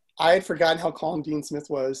 I had forgotten how calm Dean Smith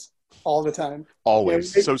was all the time.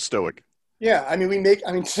 Always so stoic. Yeah, I mean,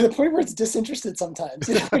 to the point where it's disinterested sometimes.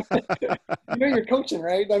 You're coaching,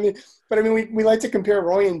 right? We like to compare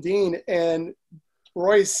Roy and Dean, and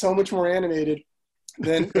Roy is so much more animated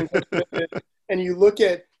than and you look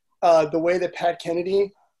at the way that Pat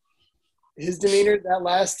Kennedy, his demeanor, that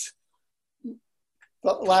last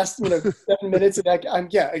 7 minutes of that.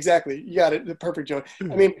 Yeah, exactly. You got it. The perfect, Joey.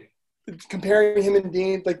 I mean, comparing him and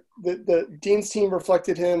Dean, like the Dean's team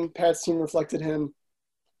reflected him, Pat's team reflected him,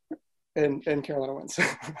 and Carolina wins.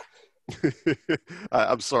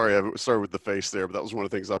 I'm sorry. I started with the face there, but that was one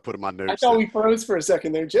of the things I put in my notes. I thought we froze for a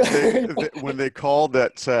second there, Joe. When they called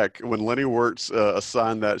that tech, when Lenny Wirtz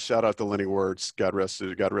assigned that, shout out to Lenny Wirtz, God rest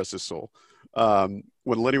his soul. When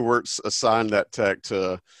Lenny Wirtz assigned that tech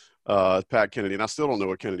to Pat Kennedy, and I still don't know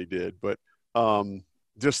what Kennedy did, but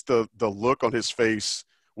just the look on his face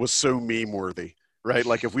was so meme worthy, right?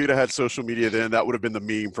 Like if we'd have had social media then, that would have been the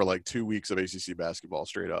meme for like 2 weeks of ACC basketball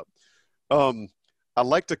straight up. I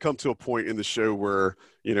like to come to a point in the show where,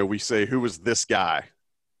 we say, who was this guy,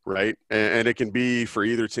 right? And it can be for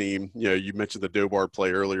either team. You mentioned the Dobar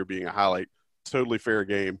play earlier being a highlight. Totally fair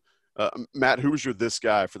game. Matt, who was your this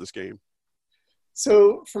guy for this game?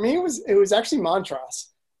 So for me, it was actually Montross.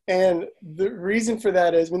 And the reason for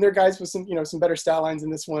that is when there are guys with some better stat lines in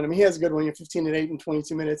this one. I mean, he has a good one, 15 and 8 in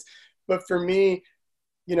 22 minutes. But for me,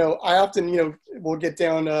 I often, will get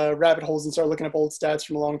down rabbit holes and start looking up old stats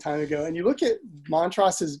from a long time ago. And you look at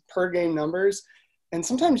Montross's per game numbers, and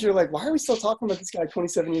sometimes you're like, why are we still talking about this guy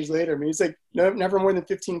 27 years later? I mean, he's like, no, never more than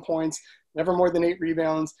 15 points, never more than 8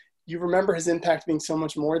 rebounds. You remember his impact being so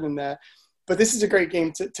much more than that. But this is a great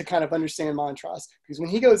game to kind of understand Montross, because when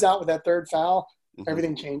he goes out with that third foul,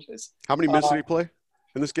 everything changes. How many minutes did he play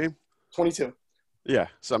in this game? 22. Yeah.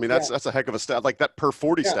 So, I mean, that's a heck of a stat. Like that per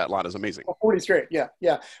 40 stat line is amazing. 40 straight. Yeah.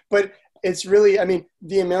 Yeah. But it's really, I mean,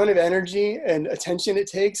 the amount of energy and attention it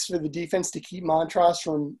takes for the defense to keep Montross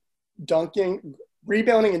from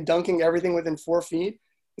rebounding and dunking everything within 4 feet.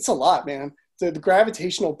 It's a lot, man. The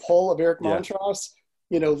gravitational pull of Eric Montross,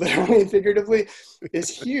 literally and figuratively, is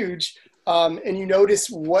huge. And you notice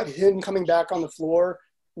what him coming back on the floor,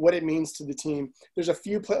 what it means to the team. There's a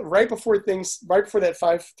few right before that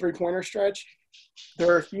 5 3-pointer stretch, there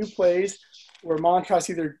are a few plays where Montross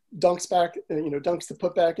either dunks back, dunks the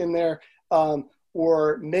putback in there,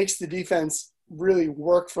 or makes the defense really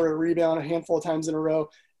work for a rebound a handful of times in a row.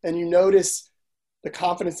 And you notice the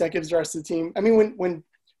confidence that gives the rest of the team. I mean,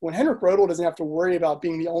 when Henrik Rodel doesn't have to worry about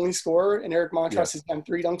being the only scorer and Eric Montross has done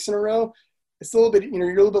 3 dunks in a row, it's a little bit,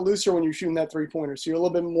 you're a little bit looser when you're shooting that 3-pointer. So you're a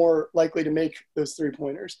little bit more likely to make those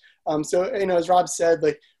 3-pointers. So, as Rob said,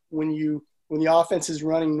 like when the offense is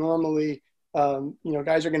running normally,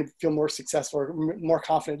 guys are going to feel more successful or more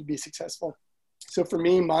confident to be successful. So for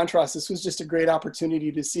me, Montross, this was just a great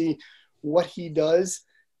opportunity to see what he does,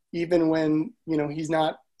 even when, he's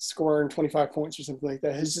not scoring 25 points or something like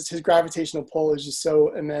that. His gravitational pull is just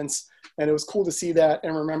so immense. And it was cool to see that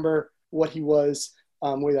and remember what he was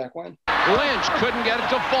way back when. Lynch couldn't get it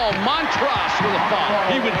to fall. Montross with a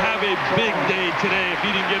foul. He would have a big day today if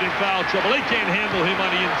he didn't get in foul trouble. They can't handle him on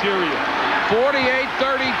the interior.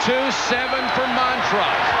 48-32, 7 for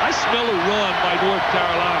Montross. I smell a run by North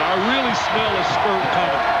Carolina. I really smell a spurt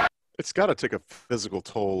coming. It's got to take a physical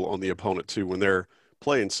toll on the opponent, too, when they're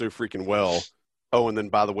playing so freaking well. Oh, and then,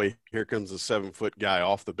 by the way, here comes a 7-foot guy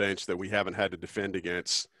off the bench that we haven't had to defend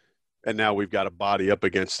against. And now we've got a body up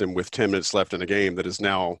against him with 10 minutes left in the game that is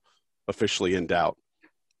now officially in doubt.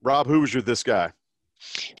 Rob, who was your this guy?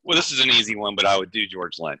 Well, this is an easy one, but I would do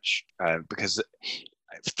George Lynch because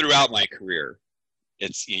throughout my career,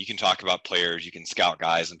 it's you can talk about players, you can scout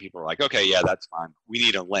guys, and people are like, okay, yeah, that's fine. We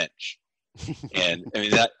need a Lynch. And I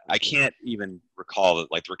mean that I can't even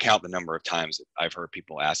recount the number of times that I've heard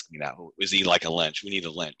people ask me that. Is he like a Lynch? We need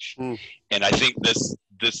a Lynch. And I think this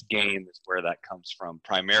game is where that comes from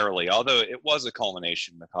primarily, although it was a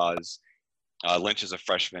culmination because Lynch is a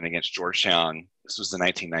freshman against Georgetown. This was the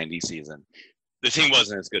 1990 season. The team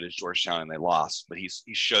wasn't as good as Georgetown and they lost, but he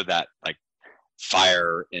showed that like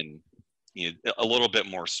fire and a little bit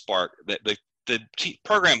more spark. The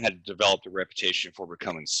program had developed a reputation for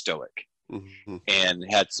becoming stoic. And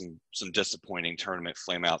had some disappointing tournament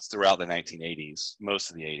flameouts throughout the 1980s, most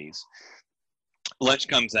of the 80s. Lynch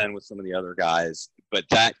comes in with some of the other guys, but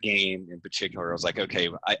that game in particular, I was like, okay,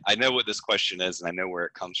 I know what this question is and I know where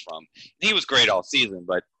it comes from. And he was great all season,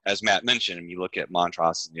 but as Matt mentioned, you look at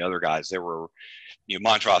Montross and the other guys,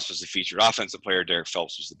 Montross was the featured offensive player. Derek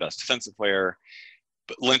Phelps was the best defensive player.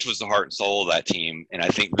 But Lynch was the heart and soul of that team. And I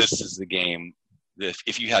think this is the game that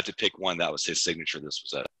if you had to pick one, that was his signature. This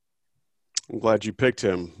was it. I'm glad you picked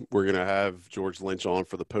him. We're going to have George Lynch on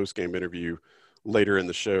for the post-game interview later in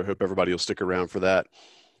the show. Hope everybody will stick around for that.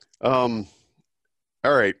 All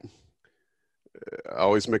right. I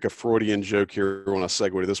always make a Freudian joke here when I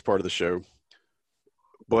segue to this part of the show.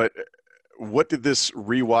 But what did this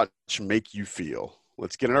rewatch make you feel?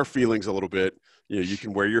 Let's get in our feelings a little bit. You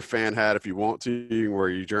can wear your fan hat if you want to. You can wear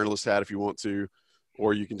your journalist hat if you want to.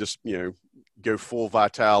 Or you can just, go full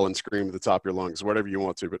Vital and scream at the top of your lungs, whatever you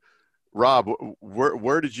want to. But Rob,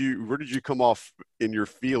 where did you come off in your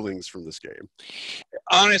feelings from this game?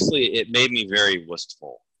 Honestly, it made me very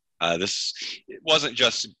wistful. It wasn't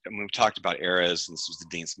just, we've talked about eras, and this was the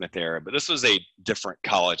Dean Smith era, but this was a different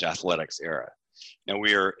college athletics era. Now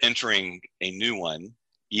we are entering a new one,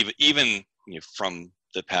 even from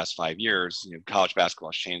the past 5 years. College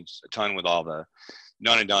basketball has changed a ton with all the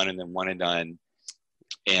none and done and then one and done.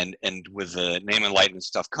 And with the name and likeness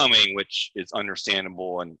stuff coming, which is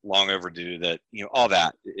understandable and long overdue, that all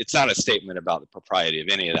that, it's not a statement about the propriety of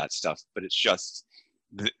any of that stuff, but it's just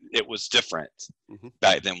it was different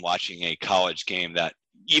back then watching a college game that,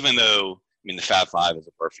 even though the Fab Five is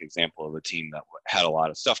a perfect example of a team that had a lot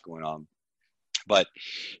of stuff going on, but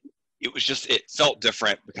it felt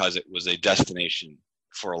different because it was a destination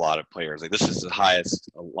for a lot of players. Like, this is the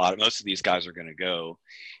highest most of these guys are going to go.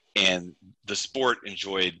 And the sport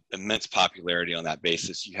enjoyed immense popularity on that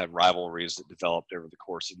basis. You had rivalries that developed over the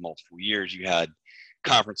course of multiple years. You had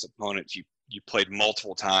conference opponents you played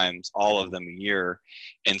multiple times, all of them a year,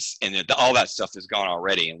 and all that stuff is gone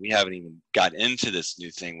already. And we haven't even gotten into this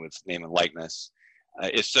new thing with name and likeness.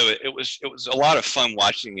 It was a lot of fun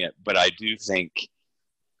watching it, but I do think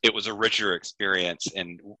it was a richer experience.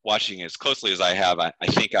 And watching it as closely as I have, I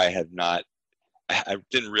think I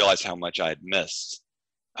didn't realize how much I had missed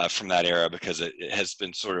from that era, because it has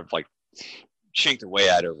been sort of like chinked away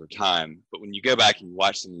at over time. But when you go back and you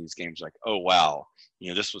watch some of these games, like, oh wow,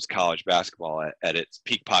 this was college basketball at its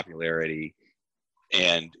peak popularity,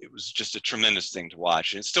 and it was just a tremendous thing to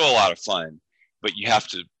watch. And it's still a lot of fun, but you have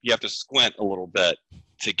to squint a little bit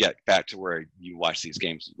to get back to where you watch these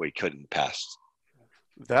games the way you could in the past.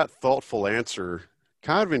 That thoughtful answer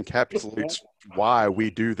kind of encapsulates why we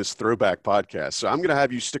do this Throwback podcast. So I'm going to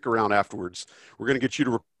have you stick around afterwards. We're going to get you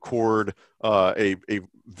to record a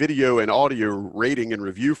video and audio rating and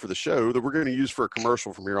review for the show that we're going to use for a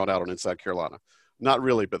commercial from here on out on Inside Carolina. Not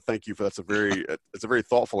really, but thank you for that's a very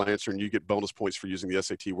thoughtful answer, and you get bonus points for using the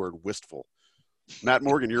SAT word wistful. Matt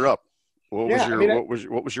Morgan, you're up. What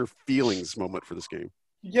was your feelings moment for this game?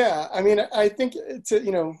 Yeah, I think it's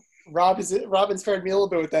Rob inspired me a little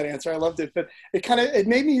bit with that answer. I loved it, but it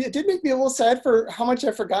did make me a little sad for how much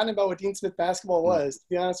I've forgotten about what Dean Smith basketball was, to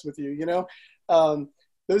be honest with you.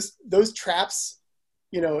 Those traps,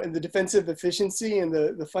 and the defensive efficiency and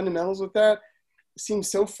the fundamentals with that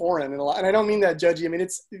seems so foreign and I don't mean that judgy.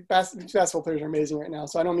 Basketball players are amazing right now,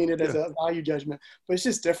 so I don't mean it as a value judgment, but it's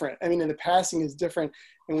just different. And the passing is different.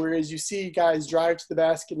 And whereas you see guys drive to the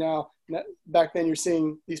basket now, back then you're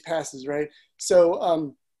seeing these passes, right?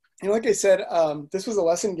 So, like I said, this was a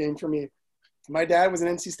lesson game for me. My dad was an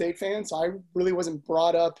NC State fan, so I really wasn't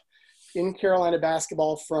brought up in Carolina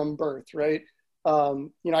basketball from birth, right?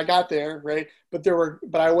 I got there, right?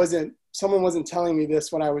 Someone wasn't telling me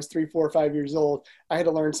this when I was 3, 4, 5 years old. I had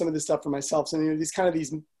to learn some of this stuff for myself. So these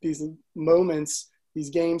moments, these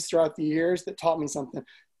games throughout the years that taught me something.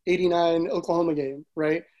 89 Oklahoma game,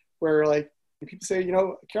 right? Where people say,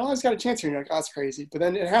 Carolina's got a chance here. And you're like, oh, that's crazy. But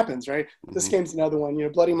then it happens, right? Mm-hmm. This game's another one.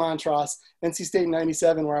 Bloody Montross, NC State in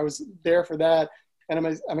 97, where I was there for that.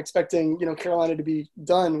 And I'm expecting, Carolina to be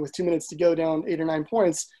done with 2 minutes to go, down 8 or 9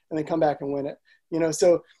 points, and then come back and win it.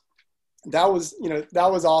 So that was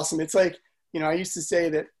awesome. It's like, I used to say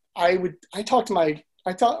that I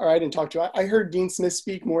heard Dean Smith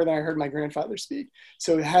speak more than I heard my grandfather speak.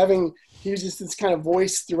 So he was just this kind of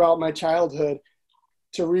voice throughout my childhood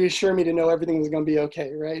to reassure me to know everything was going to be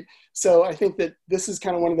okay, right? So I think that this is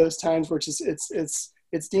kind of one of those times where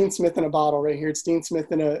it's Dean Smith in a bottle right here. It's Dean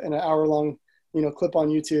Smith in an hour-long, clip on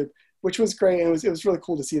YouTube, which was great. And it was really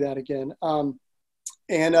cool to see that again.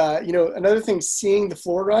 Another thing, seeing the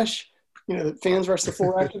floor rush, the fans rush the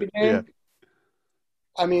floor after the game.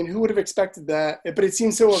 Yeah. Who would have expected that? But it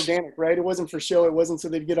seemed so organic, right? It wasn't for show. It wasn't so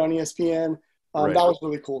they'd get on ESPN. Right. That was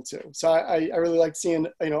really cool too. So I really liked seeing,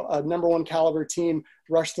 a number one caliber team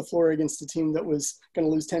rush the floor against a team that was going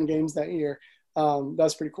to lose 10 games that year. That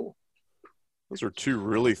was pretty cool. Those are two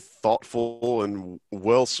really thoughtful and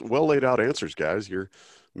well laid out answers, guys. You're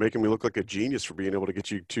making me look like a genius for being able to get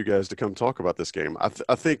you two guys to come talk about this game.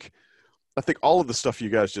 I think all of the stuff you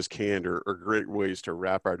guys just canned are great ways to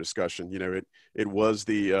wrap our discussion. You know, it was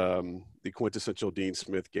the quintessential Dean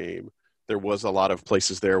Smith game. There was a lot of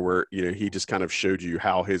places there where, you know, he just kind of showed you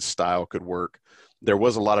how his style could work. There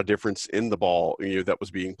was a lot of difference in the ball, you know, that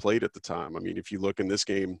was being played at the time. I mean, if you look in this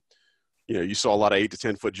game, you know, you saw a lot of 8 to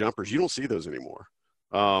 10 foot jumpers. You don't see those anymore.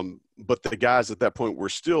 But the guys at that point were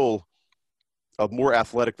still more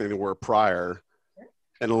athletic than they were prior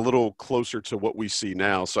and a little closer to what we see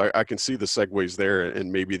now. So I can see the segues there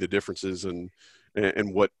and maybe the differences and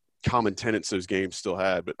what common tenets those games still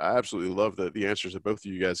had. But I absolutely love the answers that both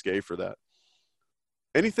of you guys gave for that.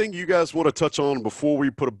 Anything you guys want to touch on before we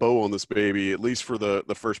put a bow on this baby, at least for the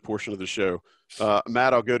first portion of the show?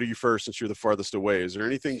 Matt, I'll go to you first since you're the farthest away. Is there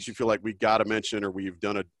anything that you feel like we got to mention or we've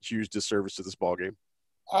done a huge disservice to this ball game?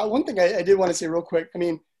 One thing I did want to say real quick. I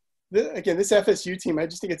mean, again, this FSU team, I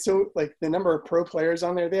just think it's so, like, the number of pro players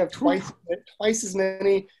on there. They have twice as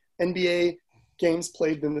many NBA games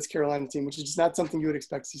played than this Carolina team, which is just not something you would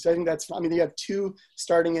expect to see. So I think that's – I mean, they have 2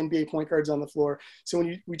 starting NBA point guards on the floor. So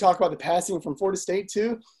when we talk about the passing from Florida State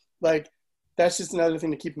too, like, that's just another thing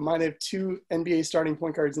to keep in mind. They have 2 NBA starting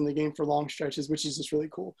point guards in the game for long stretches, which is just really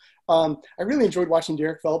cool. I really enjoyed watching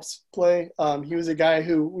Derek Phelps play. He was a guy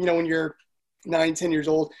who, you know, when you're 9, 10 years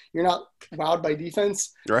old, you're not wowed by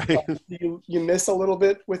defense. Right. You miss a little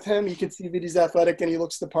bit with him. You can see that he's athletic and he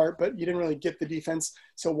looks the part, but you didn't really get the defense.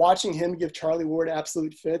 So watching him give Charlie Ward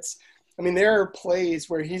absolute fits. I mean, there are plays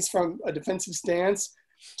where he's from a defensive stance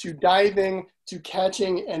to diving to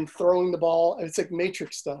catching and throwing the ball. And it's like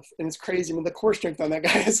matrix stuff. And it's crazy. I mean, the core strength on that guy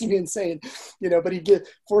has to be insane, you know, but he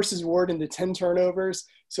forces Ward into 10 turnovers.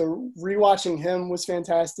 So rewatching him was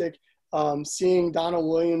fantastic. Seeing Donald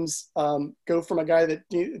Williams go from a guy that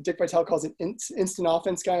Dick Vitale calls an instant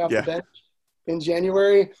offense guy off the bench in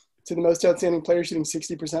January to the most outstanding player, shooting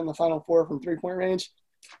 60% in the Final Four from three-point range,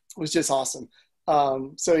 was just awesome.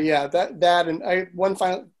 So yeah, that and one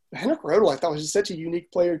final – Henrik Rodel I thought was just such a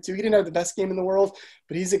unique player too. He didn't have the best game in the world,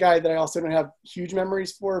 but he's a guy that I also don't have huge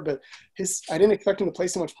memories for. But I didn't expect him to play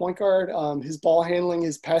so much point guard. His ball handling,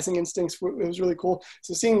 his passing instincts, it was really cool.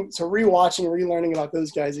 So rewatching, relearning about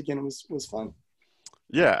those guys again was fun.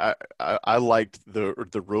 Yeah, I liked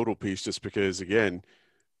the Rodel piece just because, again,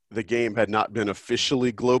 the game had not been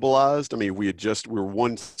officially globalized. I mean, we were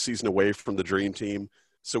one season away from the Dream Team.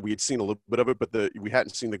 So we had seen a little bit of it, but we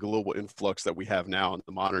hadn't seen the global influx that we have now in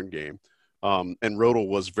the modern game. And Rodel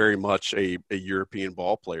was very much a European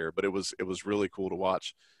ball player, but it was really cool to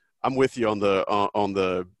watch. I'm with you on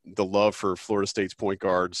the love for Florida State's point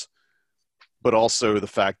guards, but also the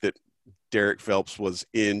fact that Derek Phelps was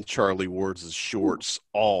in Charlie Ward's shorts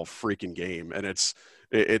all freaking game, and it's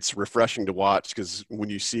refreshing to watch because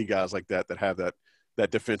when you see guys like that have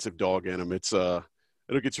that defensive dog in them, it'll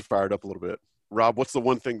get you fired up a little bit. Rob, what's the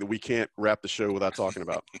one thing that we can't wrap the show without talking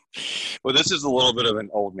about? Well, this is a little bit of an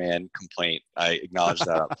old man complaint. I acknowledge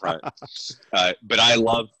that up front. But I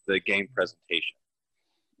love the game presentation.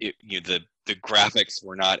 The graphics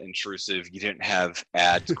were not intrusive. You didn't have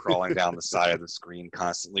ads crawling down the side of the screen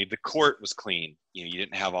constantly. The court was clean. You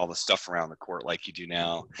didn't have all the stuff around the court like you do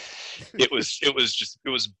now. It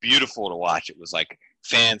was beautiful to watch. It was like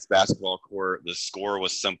fans basketball court. The score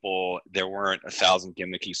was simple. There weren't 1,000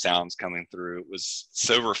 gimmicky sounds coming through. It was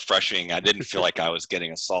so refreshing. I didn't feel like I was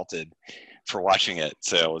getting assaulted for watching it.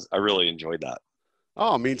 So I really enjoyed that.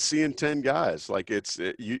 Oh, I mean, seeing 10 guys, like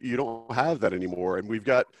you don't have that anymore. And we've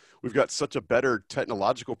got such a better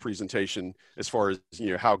technological presentation as far as,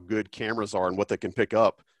 how good cameras are and what they can pick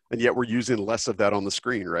up. And yet we're using less of that on the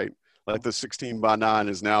screen, right? Like the 16:9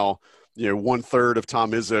 is now, 1/3 of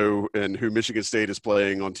Tom Izzo and who Michigan State is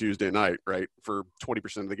playing on Tuesday night, right? For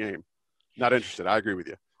 20% of the game. Not interested. I agree with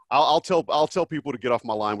you. I'll tell people to get off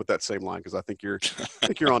my line with that same line because I think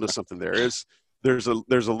you're onto something there. There's a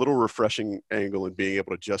little refreshing angle in being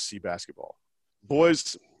able to just see basketball.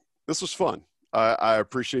 Boys, this was fun. I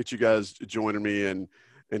appreciate you guys joining me and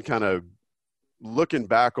kind of looking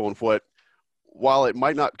back on what, while it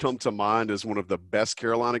might not come to mind as one of the best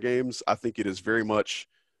Carolina games, I think it is very much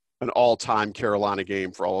an all-time Carolina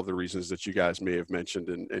game for all of the reasons that you guys may have mentioned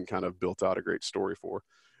and kind of built out a great story for.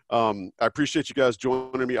 I appreciate you guys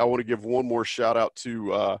joining me. I want to give one more shout out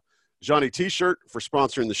to Johnny T-Shirt for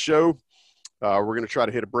sponsoring the show. We're going to try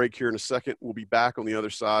to hit a break here in a second. We'll be back on the other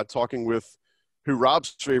side talking with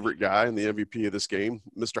Rob's favorite guy and the MVP of this game,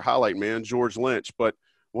 Mr. Highlight Man, George Lynch. But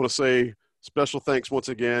I want to say special thanks once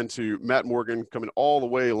again to Matt Morgan coming all the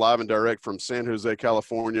way live and direct from San Jose,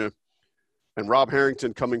 California. And Rob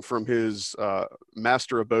Harrington coming from his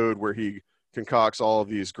master abode where he concocts all of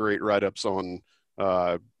these great write-ups on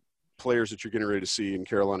players that you're getting ready to see in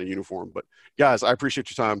Carolina uniform. But, guys, I appreciate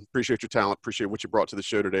your time, appreciate your talent, appreciate what you brought to the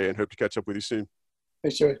show today, and hope to catch up with you soon.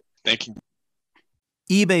 Thanks, Joey. Thank you.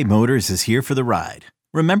 eBay Motors is here for the ride.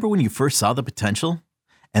 Remember when you first saw the potential?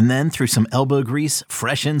 And then through some elbow grease,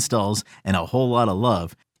 fresh installs, and a whole lot of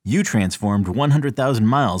love, you transformed 100,000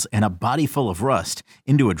 miles and a body full of rust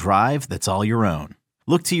into a drive that's all your own.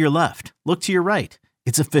 Look to your left. Look to your right.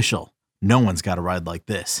 It's official. No one's got a ride like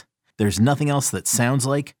this. There's nothing else that sounds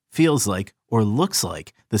like, feels like, or looks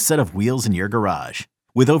like the set of wheels in your garage.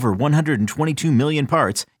 With over 122 million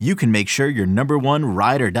parts, you can make sure your number one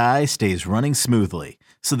ride or die stays running smoothly,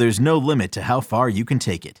 so there's no limit to how far you can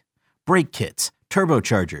take it. Brake kits,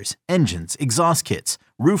 turbochargers, engines, exhaust kits,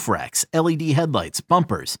 roof racks, LED headlights,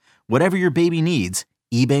 bumpers, whatever your baby needs,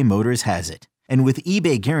 eBay Motors has it. And with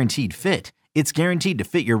eBay Guaranteed Fit, it's guaranteed to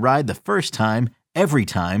fit your ride the first time, every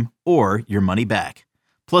time, or your money back.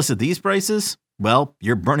 Plus at these prices, well,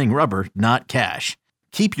 you're burning rubber, not cash.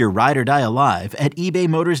 Keep your ride or die alive at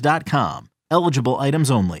ebaymotors.com. Eligible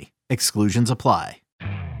items only. Exclusions apply.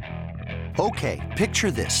 Okay,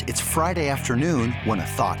 picture this. It's Friday afternoon when a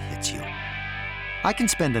thought hits you. I can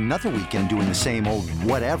spend another weekend doing the same old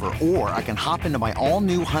whatever, or I can hop into my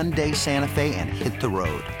all-new Hyundai Santa Fe and hit the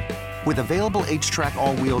road. With available H-Track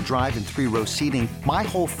all-wheel drive and 3-row seating, my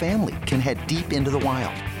whole family can head deep into the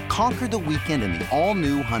wild. Conquer the weekend in the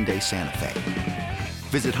all-new Hyundai Santa Fe.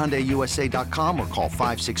 Visit HyundaiUSA.com or call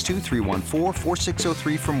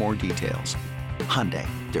 562-314-4603 for more details. Hyundai,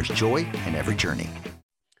 there's joy in every journey.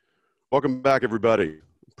 Welcome back, everybody.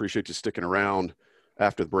 Appreciate you sticking around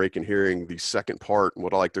after the break and hearing the second part,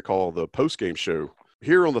 what I like to call the post-game show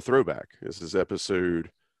here on the Throwback. This is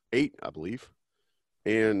episode 8, I believe.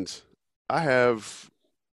 And I have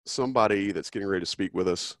somebody that's getting ready to speak with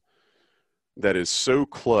us that is so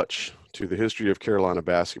clutch to the history of Carolina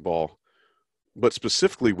basketball, but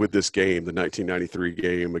specifically with this game, the 1993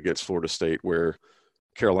 game against Florida State, where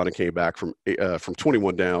Carolina came back from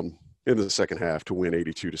 21 down in the second half to win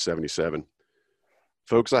 82-77.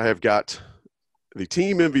 Folks, I have got the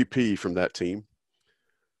team MVP from that team.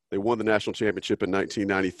 They won the national championship in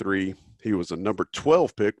 1993. He was a number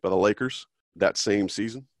 12 pick by the Lakers that same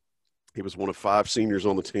season. He was one of 5 seniors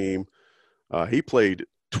on the team. He played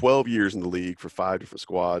 12 years in the league for 5 different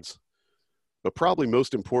squads. But probably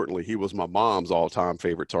most importantly, he was my mom's all-time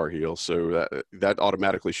favorite Tar Heel, so that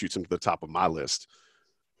automatically shoots him to the top of my list.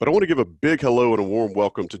 But I want to give a big hello and a warm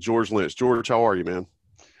welcome to George Lynch. George, how are you, man?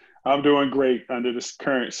 I'm doing great under the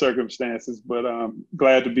current circumstances, but I'm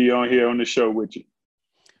glad to be on here on the show with you.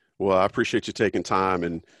 Well, I appreciate you taking time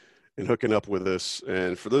and hooking up with us.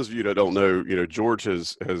 And for those of you that don't know, George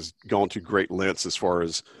has gone to great lengths as far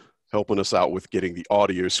as helping us out with getting the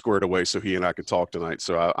audio squared away so he and I could talk tonight.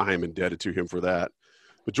 So I am indebted to him for that.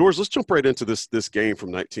 But George, let's jump right into this game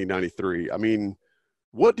from 1993. I mean,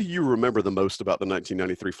 what do you remember the most about the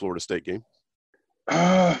 1993 Florida State game?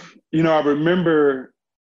 I remember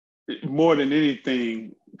more than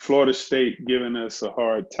anything, Florida State giving us a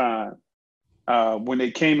hard time. When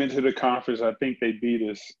they came into the conference, I think they beat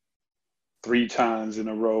us 3 times in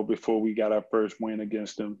a row before we got our first win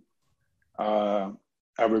against them.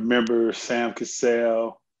 I remember Sam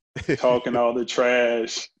Cassell talking all the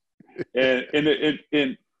trash, and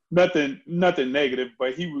nothing negative,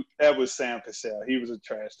 but that was Sam Cassell. He was a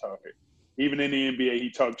trash talker. Even in the NBA,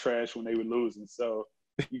 he talked trash when they were losing. So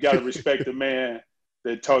you got to respect a man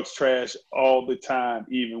that talks trash all the time,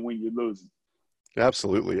 even when you're losing.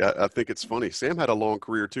 Absolutely. I think it's funny. Sam had a long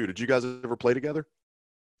career too. Did you guys ever play together?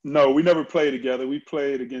 No, we never played together. We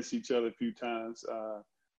played against each other a few times.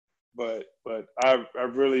 But I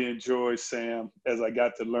really enjoyed Sam as I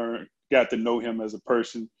got to know him as a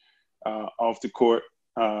person off the court.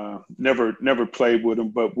 Never played with him,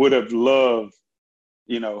 but would have loved,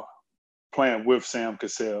 playing with Sam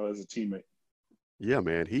Cassell as a teammate. Yeah,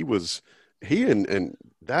 man. He and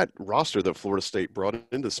that roster that Florida State brought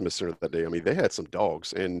into Smith Center that day, I mean, they had some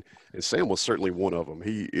dogs, and Sam was certainly one of them.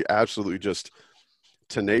 He absolutely just –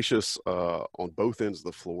 tenacious on both ends of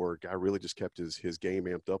the floor. Guy really just kept his game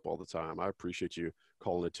amped up all the time. I appreciate you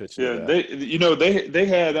calling attention to that. They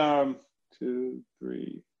had 2,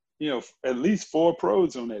 3, at least 4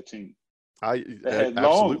 pros on that team.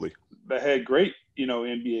 Absolutely. They had great,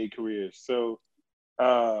 NBA careers. So,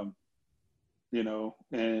 and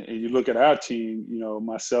you look at our team,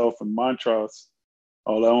 myself and Montross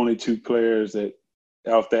are the only 2 players that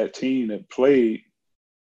off that team that played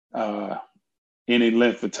any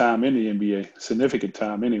length of time in the NBA, significant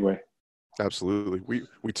time anyway. Absolutely.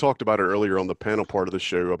 We talked about it earlier on the panel part of the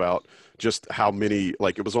show about just how many,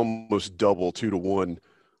 like it was almost double 2-1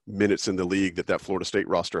 minutes in the league that Florida State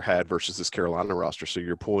roster had versus this Carolina roster. So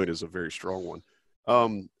your point is a very strong one.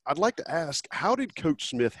 I'd like to ask, how did Coach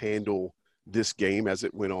Smith handle this game as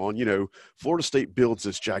it went on? You know, Florida State builds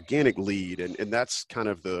this gigantic lead, and that's kind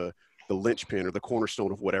of the linchpin or the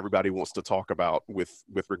cornerstone of what everybody wants to talk about with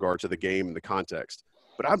regard to the game and the context.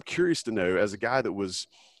 But I'm curious to know, as a guy that was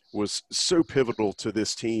so pivotal to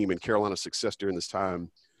this team and Carolina's success during this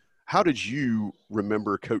time, how did you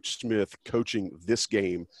remember Coach Smith coaching this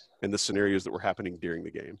game and the scenarios that were happening during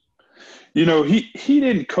the game? You know, he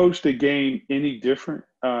didn't coach the game any different.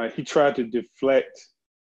 He tried to deflect.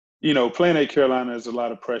 You know, playing at Carolina, there's a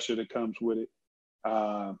lot of pressure that comes with it.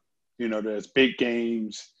 You know, there's big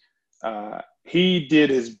games. He did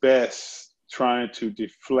his best trying to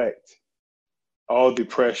deflect all the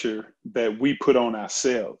pressure that we put on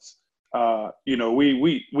ourselves. You know,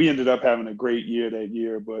 we ended up having a great year that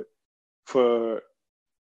year, but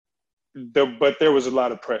there was a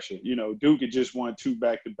lot of pressure. You know, Duke had just won 2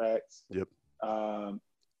 back-to-backs. Yep.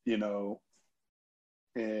 You know,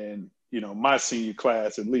 and, you know, my senior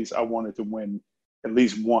class, at least I wanted to win at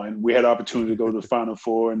least one. We had opportunity to go to the Final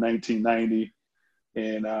Four in 1990.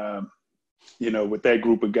 And, you know, with that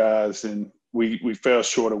group of guys, and we fell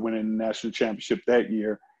short of winning the national championship that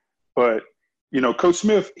year. But, you know, Coach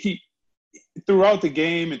Smith, he throughout the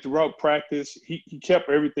game and throughout practice, he kept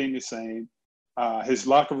everything the same. His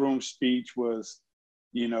locker room speech was,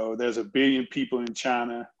 you know, there's 1 billion people in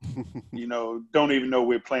China, you know, don't even know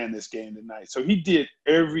we're playing this game tonight. So he did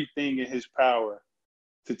everything in his power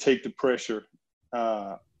to take the pressure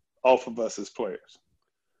off of us as players.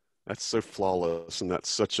 That's so flawless, and that's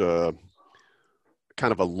such a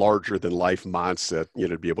kind of a larger than life mindset, you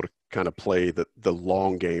know, to be able to kind of play the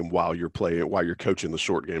long game while you're coaching the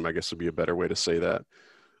short game, I guess would be a better way to say that.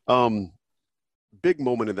 Big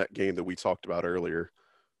moment in that game that we talked about earlier.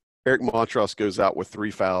 Eric Montross goes out with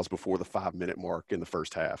 3 fouls before the 5-minute mark in the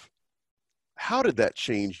first half. How did that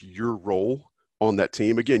change your role on that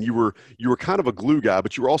team? Again, you were kind of a glue guy,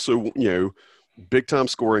 but you were also, you know, big time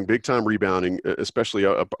scoring, big time rebounding, especially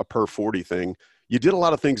a per 40 thing. You did a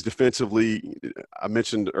lot of things defensively. I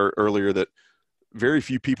mentioned earlier that very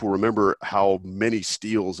few people remember how many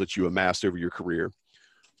steals that you amassed over your career.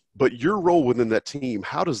 But your role within that team,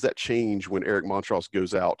 how does that change when Eric Montross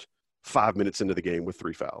goes out 5 minutes into the game with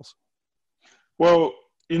 3 fouls? Well,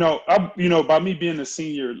 by me being the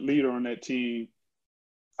senior leader on that team,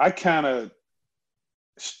 I kind of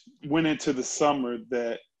went into the summer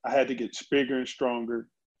that I had to get bigger and stronger.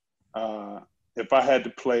 If I had to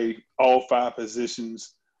play all 5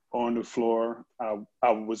 positions on the floor,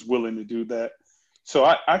 I was willing to do that. So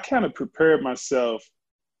I kind of prepared myself,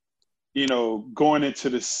 you know, going into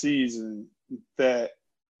the season that,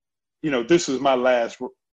 you know, this was my last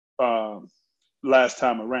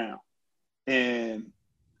time around. And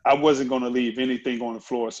I wasn't going to leave anything on the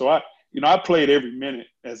floor. So I played every minute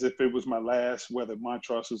as if it was my last, whether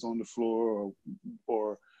Montross was on the floor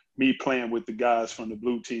or me playing with the guys from the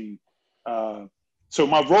blue team. So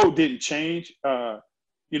my role didn't change.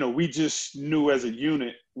 You know, we just knew as a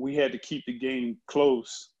unit we had to keep the game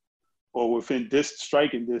close or within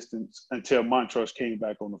striking distance until Montross came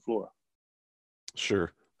back on the floor.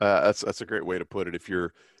 Sure. That's a great way to put it. If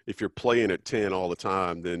you're playing at 10 all the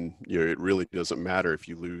time, then, you know, it really doesn't matter if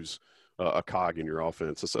you lose a cog in your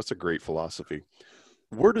offense. That's a great philosophy.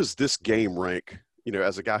 Where does this game rank, you know,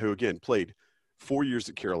 as a guy who, again, played 4 years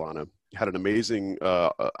at Carolina, had an amazing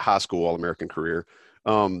high school All-American career.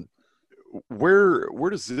 Where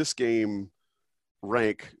does this game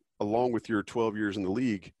rank along with your 12 years in the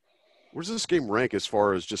league? Where does this game rank as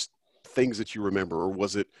far as just things that you remember? Or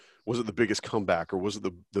was it the biggest comeback, or was it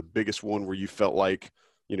the biggest one where you felt like,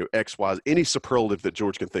 you know, X, Y, any superlative that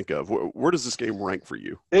George can think of? Where does this game rank for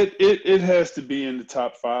you? It has to be in the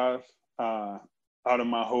top 5 out of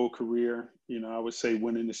my whole career. You know, I would say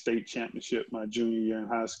winning the state championship my junior year in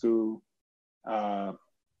high school. I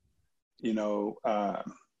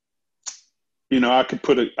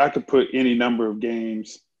could put any number of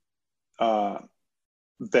games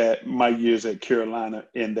that my years at Carolina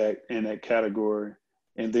in that category.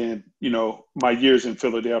 And then, you know, my years in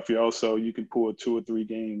Philadelphia also, you can pull 2 or 3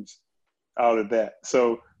 games out of that.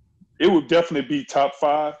 So it would definitely be top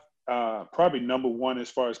 5, probably number 1 as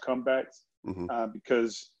far as comebacks,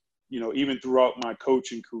 because, you know, even throughout my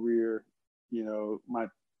coaching career, you know, my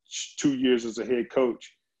 2 years as a head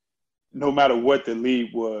coach, no matter what the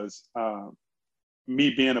league was, me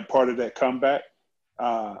being a part of that comeback,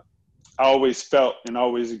 I always felt and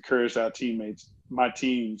always encouraged our teammates, my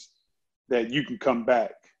teams, that you can come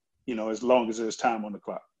back. as long as there's time on the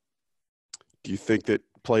clock. Do you think that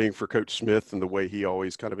playing for Coach Smith and the way he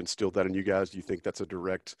always kind of instilled that in you guys, do you think that's a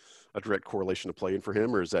direct correlation to playing for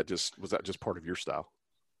him, or was that just part of your style?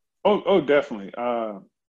 Oh, definitely.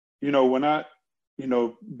 When I,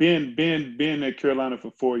 being at Carolina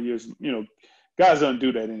for 4 years, guys don't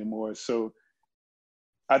do that anymore. So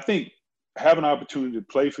I think having an opportunity to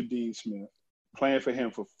play for Dean Smith, playing for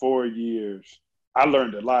him for 4 years, I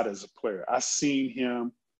learned a lot as a player. I seen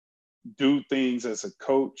him do things as a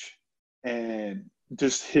coach, and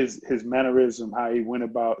just his mannerism, how he went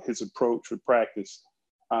about his approach with practice,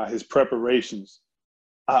 his preparations.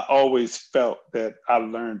 I always felt that I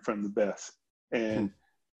learned from the best. And,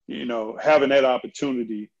 having that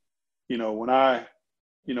opportunity, when I,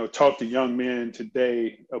 talk to young men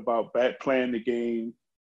today about playing the game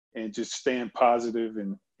and just staying positive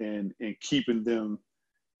and keeping them,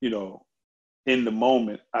 in the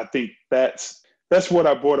moment, I think that's what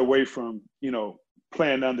I brought away from,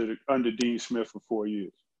 playing under Dean Smith for 4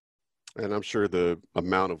 years. And I'm sure the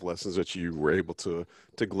amount of lessons that you were able to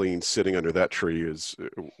glean sitting under that tree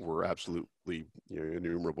were absolutely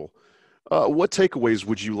innumerable. What takeaways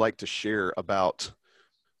would you like to share about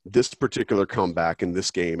this particular comeback in this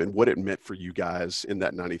game and what it meant for you guys in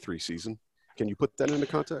that 93 season? Can you put that into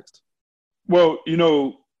context? Well,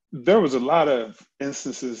 there was a lot of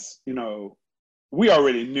instances, we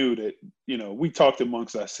already knew that, we talked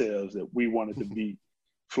amongst ourselves that we wanted to beat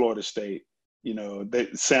Florida State. That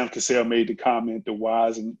Sam Cassell made the comment, the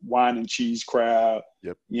wine and cheese crowd.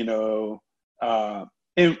 Yep.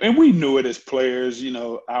 And we knew it as players.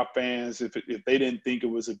 Our fans, if they didn't think it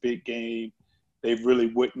was a big game, they really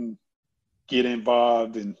wouldn't get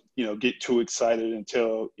involved and get too excited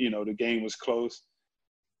until the game was close.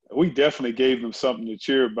 We definitely gave them something to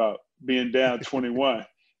cheer about, being down 21.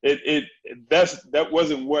 That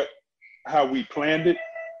wasn't how we planned it,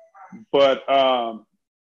 but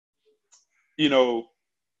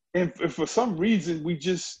and for some reason we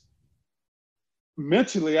just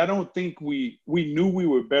mentally, I don't think we knew we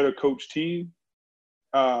were a better coach team.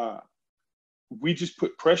 We just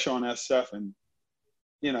put pressure on ourselves and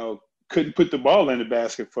couldn't put the ball in the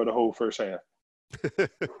basket for the whole first half.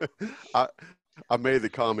 I made the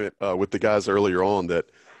comment with the guys earlier on that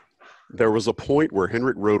there was a point where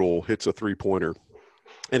Henrik Rodel hits a three-pointer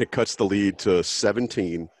and it cuts the lead to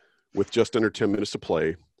 17 with just under 10 minutes to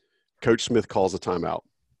play. Coach Smith calls a timeout.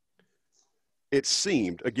 It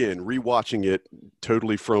seemed, again, rewatching it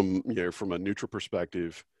totally from a neutral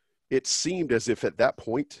perspective, it seemed as if at that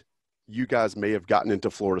point you guys may have gotten into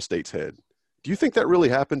Florida State's head. Do you think that really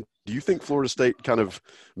happened? Do you think Florida State kind of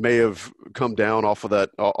may have come down off of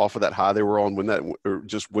that high they were on when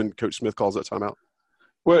Coach Smith calls that timeout?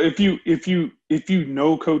 Well, if you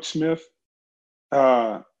know Coach Smith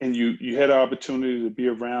and you had an opportunity to be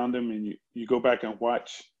around him and you go back and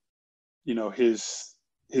watch, his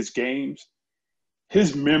games,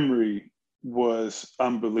 his memory was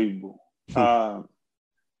unbelievable.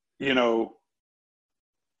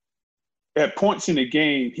 At points in the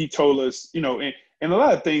game, he told us, and a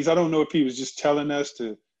lot of things, I don't know if he was just telling us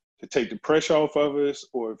to take the pressure off of us,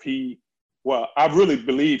 or if I really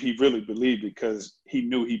believe he really believed it because he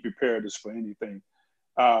knew he prepared us for anything.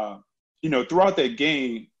 Throughout that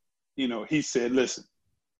game, he said, listen,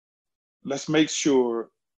 let's make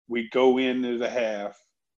sure we go into the half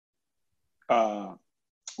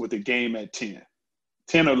with the game at 10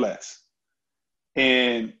 or less.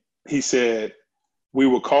 And he said, we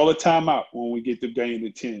will call a timeout when we get the game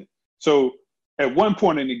to 10. So at one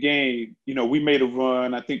point in the game, we made a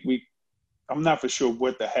run. I think I'm not for sure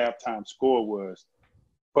what the halftime score was,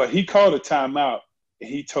 but he called a timeout and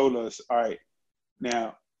he told us, all right,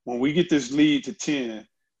 now when we get this lead to 10,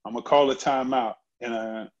 I'm going to call a timeout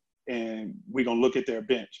and we're going to look at their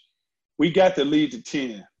bench. We got the lead to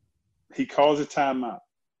 10. He calls a timeout.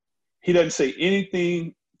 He doesn't say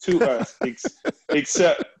anything to us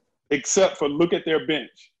except for look at their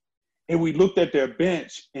bench. And we looked at their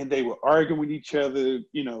bench and they were arguing with each other.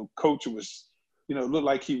 Coach was, looked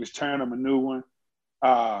like he was tearing them a new one.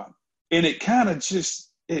 And it kind of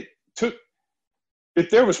if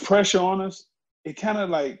there was pressure on us, it kind of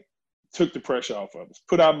like took the pressure off of us,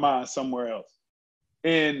 put our mind somewhere else.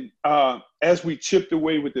 And as we chipped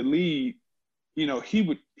away with the lead, he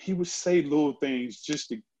would say little things just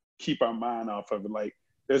to keep our mind off of it. Like,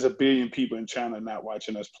 there's 1 billion people in China not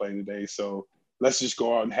watching us play today, so let's just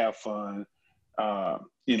go out and have fun. I'm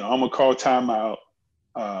gonna call timeout.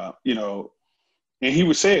 And he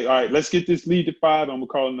would say, all right, let's get this lead to 5. I'm gonna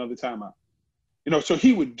call another timeout. So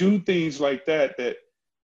he would do things like that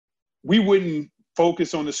we wouldn't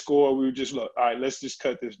focus on the score. We would just look, all right, let's just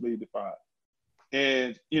cut this lead to 5.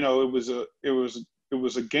 And it was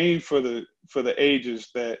a game for the ages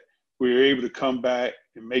that we were able to come back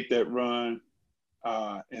and make that run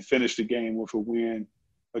and finish the game with a win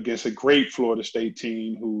against a great Florida State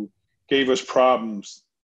team who gave us problems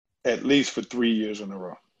at least for 3 years in a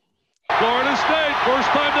row. Florida State, first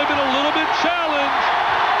time they've been a little bit challenged.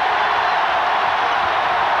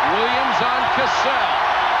 Williams on Cassell.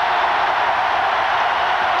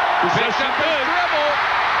 Possession big. Dribble.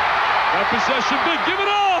 That possession big. Give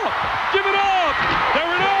it up. Give it up.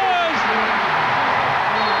 There it is.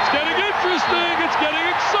 It's getting interesting. It's getting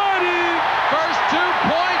exciting. First 2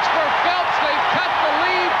 points for Phelps. They've cut the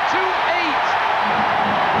lead to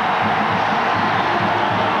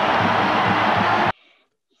 8.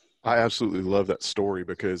 I absolutely love that story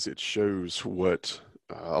because it shows what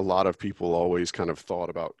a lot of people always kind of thought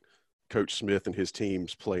about Coach Smith and his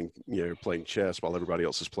teams playing chess while everybody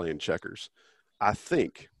else is playing checkers. I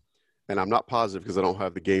think, and I'm not positive because I don't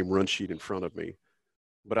have the game run sheet in front of me,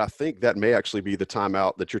 but I think that may actually be the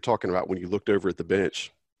timeout that you're talking about when you looked over at the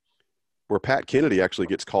bench where Pat Kennedy actually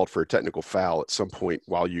gets called for a technical foul at some point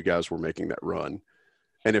while you guys were making that run.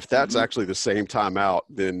 And if that's actually the same timeout,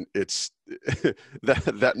 then it's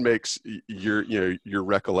that makes your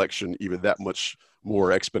recollection even that much more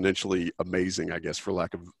exponentially amazing, I guess, for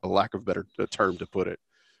lack of better term to put it.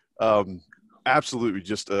 Absolutely,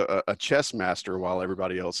 just a chess master while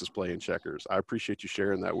everybody else is playing checkers. I appreciate you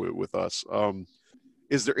sharing that with us.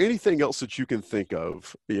 Is there anything else that you can think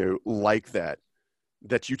of, like that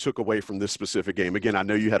you took away from this specific game? Again, I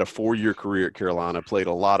know you had a 4-year career at Carolina, played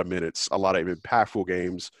a lot of minutes, a lot of impactful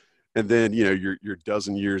games, and then, your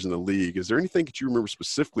dozen years in the league. Is there anything that you remember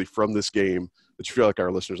specifically from this game that you feel like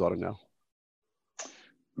our listeners ought to know?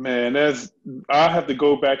 Man, I'll have to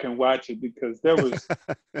go back and watch it because there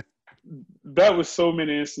was so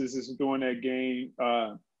many instances during that game.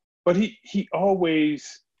 But he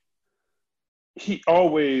always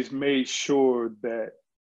made sure that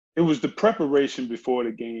it was the preparation before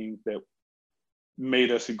the game that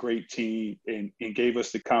made us a great team and gave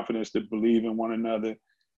us the confidence to believe in one another.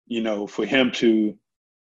 For him to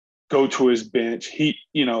go to his bench,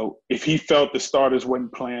 if he felt the starters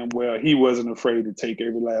wasn't playing well, he wasn't afraid to take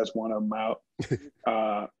every last one of them out.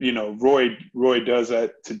 Roy does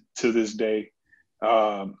that to this day.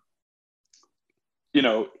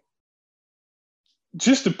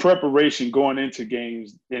 Just the preparation going into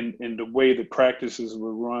games and the way the practices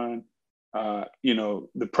were run.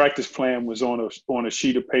 The practice plan was on a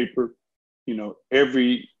sheet of paper.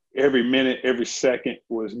 Every minute, every second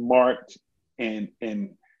was marked, and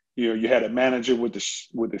you had a manager with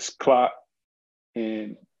this clock,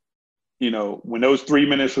 and when those 3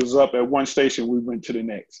 minutes was up at one station, we went to the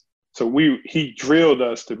next. So he drilled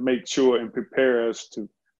us to make sure and prepare us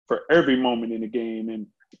for every moment in the game. And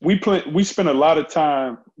we spent a lot of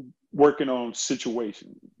time working on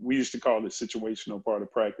situation. We used to call it situational part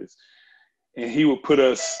of practice. And he would put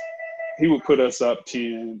us up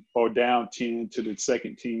 10 or down 10 to the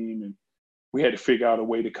second team, and we had to figure out a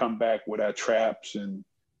way to come back with our traps and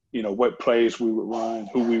what plays we would run,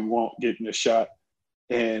 who we want getting a shot.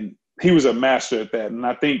 And he was a master at that. And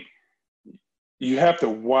I think you have to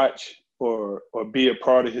watch or be a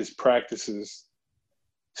part of his practices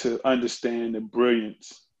to understand the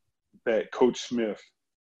brilliance that Coach Smith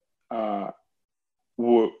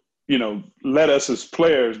will, let us as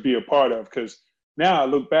players be a part of. Because now I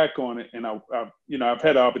look back on it, and I've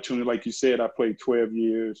had the opportunity, like you said, I played 12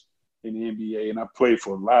 years in the NBA, and I played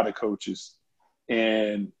for a lot of coaches,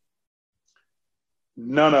 and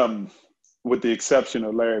none of them, with the exception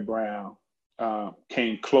of Larry Brown,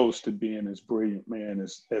 came close to being as brilliant man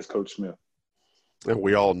as Coach Smith. And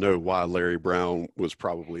we all know why Larry Brown was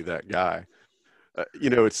probably that guy.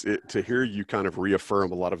 To hear you kind of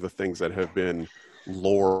reaffirm a lot of the things that have been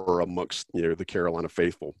lore amongst the Carolina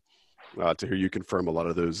faithful. To hear you confirm a lot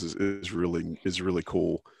of those is really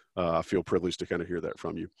cool. I feel privileged to kind of hear that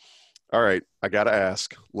from you. All right, I got to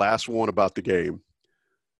ask, last one about the game.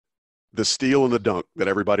 The steal and the dunk that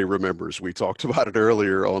everybody remembers. We talked about it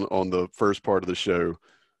earlier on the first part of the show,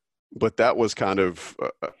 but that was kind of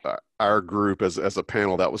our group as a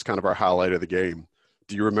panel. That was kind of our highlight of the game.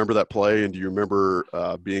 Do you remember that play, and do you remember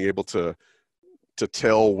being able to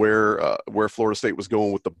tell where Florida State was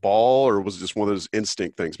going with the ball, or was it just one of those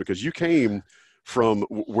instinct things? Because you came from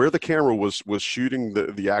where the camera was shooting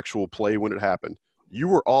the actual play when it happened. You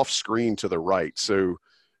were off screen to the right, so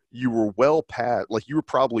you were well past. Like, you were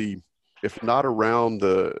probably, if not around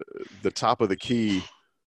the top of the key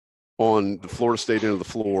on the Florida State end of the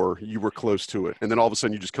floor, you were close to it. And then all of a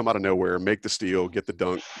sudden you just come out of nowhere, make the steal, get the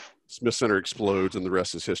dunk, Smith Center explodes, and the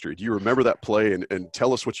rest is history. Do you remember that play? And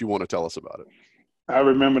tell us what you want to tell us about it. I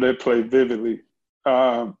remember that play vividly.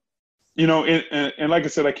 You know, and like I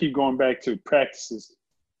said, I keep going back to practices.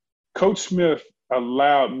 Coach Smith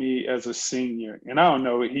allowed me as a senior, and I don't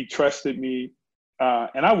know, he trusted me.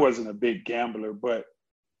 And I wasn't a big gambler, but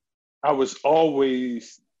I was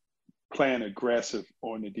always playing aggressive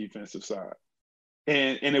on the defensive side.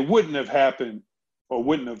 And it wouldn't have happened or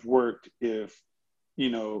wouldn't have worked if, you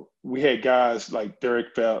know, we had guys like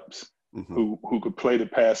Derek Phelps who could play the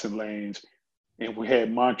passing lanes, and we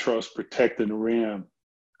had Montrose protecting the rim.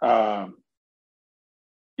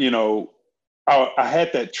 You know, I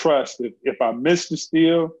had that trust that if I missed the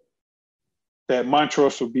steal, that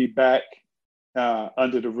Montrose would be back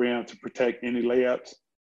under the rim to protect any layups.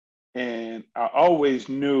 And I always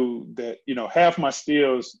knew that, you know, half my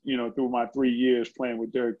steals, you know, through my 3 years playing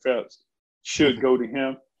with Derek Phelps should go to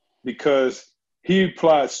him, because he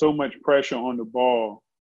applied so much pressure on the ball.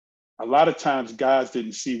 A lot of times guys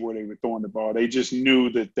didn't see where they were throwing the ball. They just knew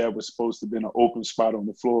that that was supposed to have been an open spot on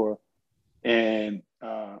the floor. And,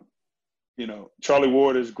 you know, Charlie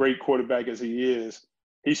Ward, as great quarterback as he is,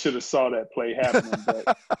 he should have saw that play happening.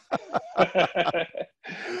 But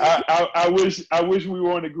I wish we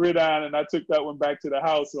were on the gridiron and I took that one back to the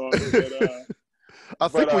house on it. But, I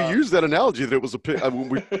think we used that analogy that it was a pick. When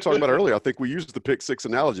we were talking about it earlier, I think we used the pick six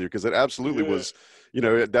analogy, because it absolutely was, you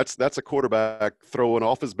know, that's a quarterback throwing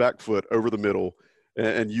off his back foot over the middle,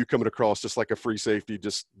 and you coming across just like a free safety,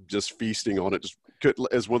 just feasting on it. Just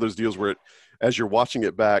as one of those deals where as you're watching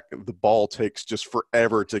it back, the ball takes just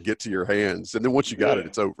forever to get to your hands, and then once you got it,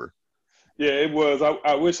 it's over. Yeah, it was.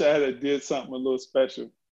 I wish I had did something a little special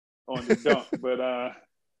on the dunk,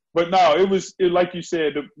 but no, it was like you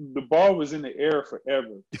said, the ball was in the air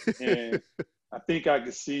forever, and I think I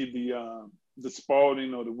could see the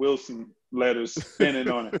Spalding or the Wilson letters spinning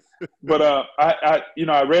on it. But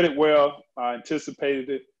I read it well. I anticipated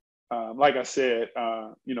it. Like I said,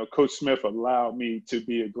 you know, Coach Smith allowed me to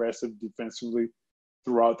be aggressive defensively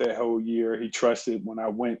throughout that whole year. He trusted when I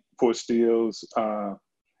went for steals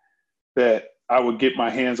that I would get my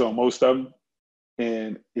hands on most of them.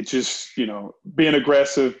 And it just, you know, being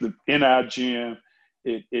aggressive in our gym,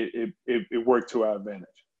 it worked to our advantage.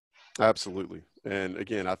 Absolutely. And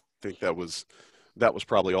again, I think that was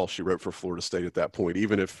probably all she wrote for Florida State at that point.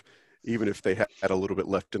 Even if they had a little bit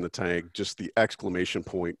left in the tank, just the exclamation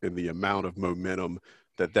point and the amount of momentum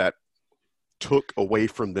that took away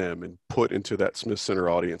from them and put into that Smith Center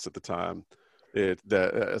audience at the time,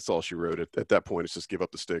 that's all she wrote. At that point, it's just give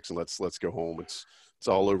up the sticks and let's go home. It's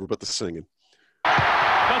all over but the singing.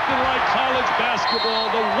 Nothing like college basketball,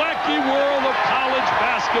 the wacky world of college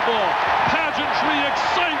basketball. Pageantry,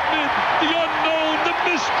 excitement, the unknown, the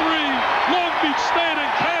mystery. Long Beach State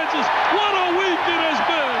and Kansas, what a week it has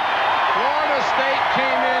been. Florida State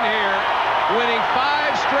came in here winning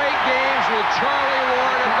 5 straight games with Charlie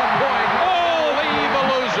Ward at the point. Oh, leave a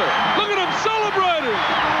loser. Look at them celebrating.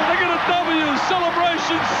 They get a W,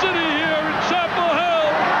 Celebration City here in Chapel Hill.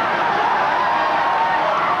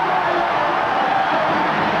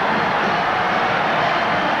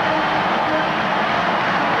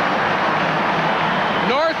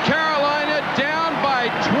 North Carolina, down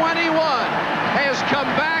by 21, has come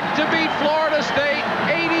back to beat Florida State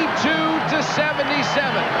 82-77.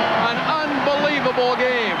 An unbelievable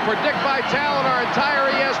game. For Dick Vitale and our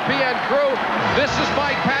entire ESPN crew, this is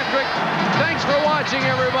Mike Patrick. Thanks for watching,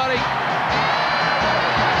 everybody.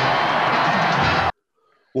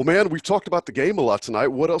 Well, man, we've talked about the game a lot tonight.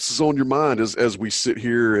 What else is on your mind as we sit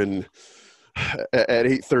here and at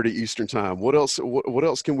 8:30 Eastern time? What else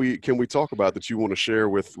can we talk about that you want to share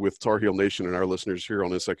with Tar Heel Nation and our listeners here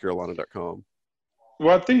on InsideCarolina.com?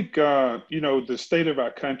 Well, I think you know, the state of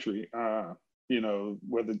our country, you know,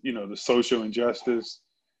 whether, you know, the social injustice,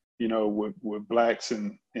 you know, with blacks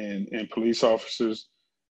and police officers.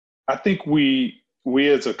 I think we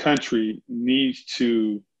as a country need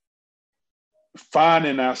to find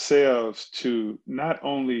in ourselves to not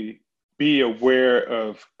only be aware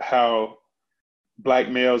of how Black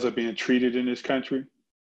males are being treated in this country,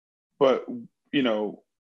 but, you know,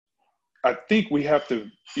 I think we have to,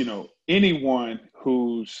 you know, anyone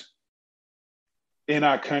who's in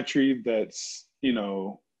our country that's, you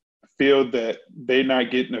know, feel that they're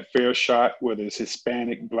not getting a fair shot, whether it's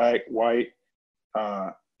Hispanic, Black, white,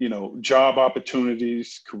 you know, job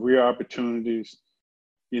opportunities, career opportunities,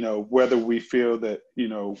 you know, whether we feel that, you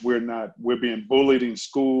know, we're being bullied in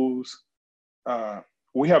schools.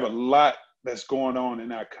 We have a lot that's going on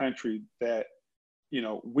in our country that, you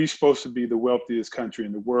know, we're supposed to be the wealthiest country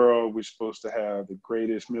in the world. We're supposed to have the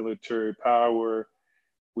greatest military power.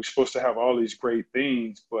 We're supposed to have all these great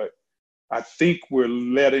things, but I think we're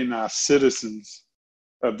letting our citizens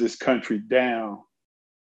of this country down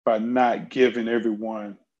by not giving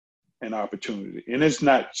everyone an opportunity. And it's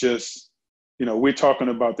not just, we're talking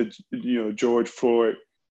about the, George Floyd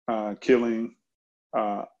killing,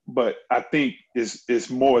 but I think it's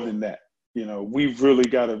more than that. We've really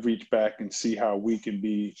got to reach back and see how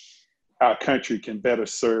our country can better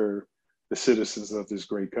serve the citizens of this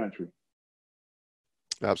great country.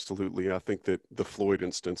 Absolutely. I think that the Floyd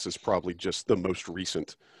instance is probably just the most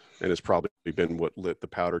recent and has probably been what lit the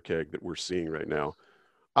powder keg that we're seeing right now.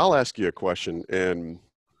 I'll ask you a question, and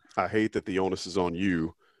I hate that the onus is on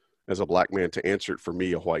you as a black man to answer it for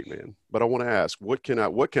me, a white man. But I want to ask, what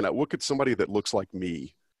could somebody that looks like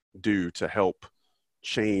me do to help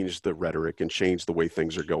change the rhetoric and change the way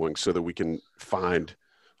things are going so that we can find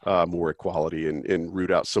more equality and root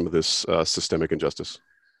out some of this systemic injustice?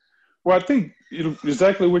 Well, I think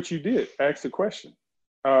exactly what you did. Ask the question.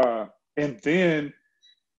 And then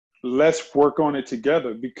let's work on it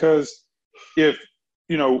together, because if,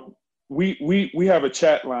 we have a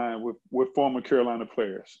chat line with former Carolina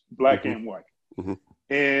players, black and white. Mm-hmm.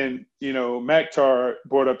 And, Mactar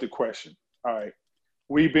brought up the question. All right,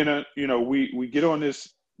 we've been, we get on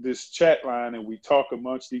this chat line and we talk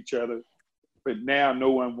amongst each other, but now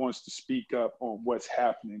no one wants to speak up on what's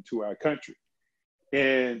happening to our country.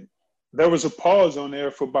 And there was a pause on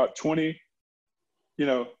there for about 20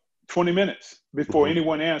 minutes before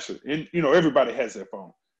anyone answered. And, everybody has their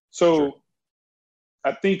phone. So sure.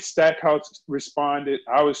 I think Stackhouse responded.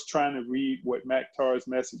 I was trying to read what Mactar's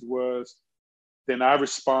message was. Then I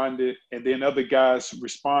responded, and then other guys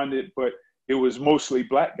responded, but it was mostly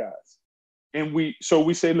black guys. And we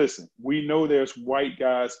say, listen, we know there's white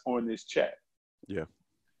guys on this chat. Yeah.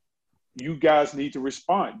 You guys need to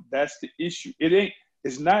respond. That's the issue.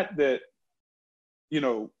 It's not that,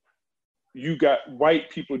 you got white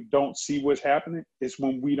people don't see what's happening. It's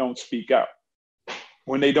when we don't speak out.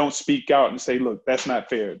 When they don't speak out and say, look, that's not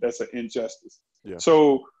fair. That's an injustice. Yeah.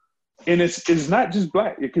 So, and it's not just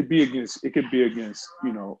black. It could be against,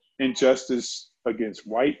 injustice against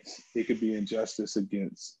whites. It could be injustice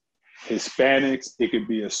against Hispanics. It could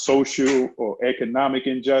be a social or economic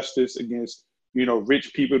injustice against,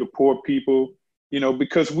 rich people to poor people,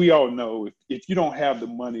 because we all know if you don't have the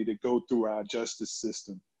money to go through our justice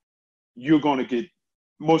system, you're going to get,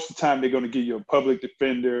 most of the time, they're going to give you a public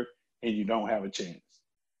defender and you don't have a chance.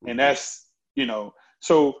 And that's,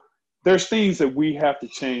 so there's things that we have to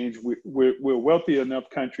change. We're a wealthy enough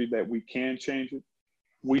country that we can change it.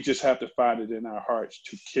 We just have to find it in our hearts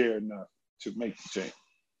to care enough to make the change.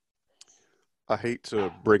 I hate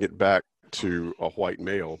to bring it back to a white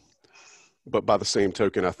male, but by the same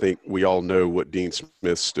token, I think we all know what Dean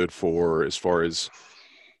Smith stood for as far as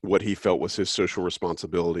what he felt was his social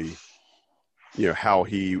responsibility, how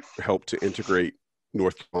he helped to integrate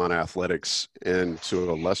North Carolina athletics and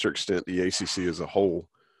to a lesser extent, the ACC as a whole.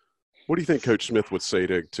 What do you think Coach Smith would say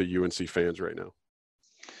to UNC fans right now?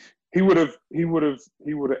 He would have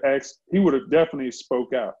definitely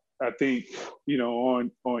spoke out. I think,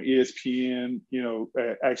 on ESPN,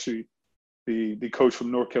 actually the coach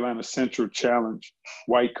from North Carolina Central challenged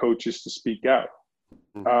white coaches to speak out.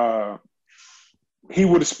 He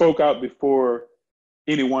would have spoke out before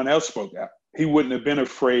anyone else spoke out. He wouldn't have been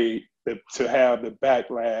afraid to have the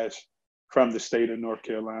backlash from the state of North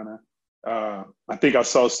Carolina. I think I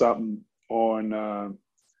saw something on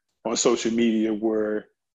social media where,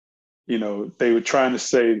 they were trying to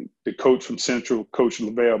say the coach from Central, Coach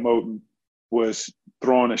LaVelle Moton, was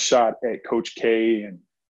throwing a shot at Coach K and,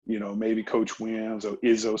 maybe Coach Wims or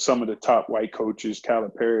Izzo, some of the top white coaches,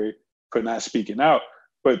 Calipari, for not speaking out.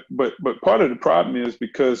 But part of the problem is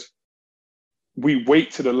because we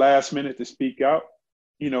wait to the last minute to speak out.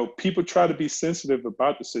 People try to be sensitive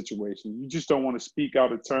about the situation. You just don't want to speak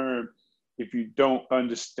out a term if you don't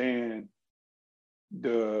understand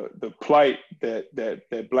the plight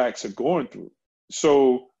that blacks are going through.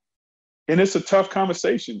 So, and it's a tough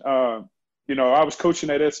conversation. I was coaching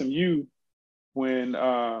at SMU when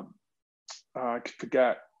I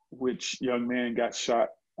forgot which young man got shot,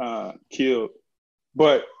 killed,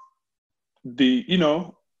 but the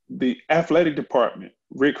athletic department,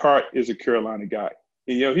 Rick Hart is a Carolina guy.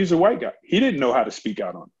 And, he's a white guy. He didn't know how to speak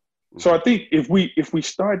out on it. So I think if we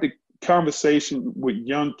start the conversation with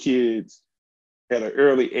young kids at an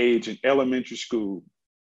early age in elementary school,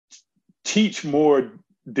 teach more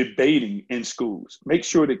debating in schools. Make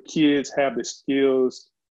sure that kids have the skills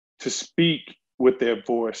to speak with their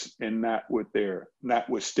voice and not with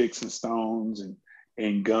sticks and stones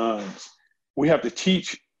and guns. We have to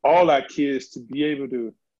teach all our kids to be able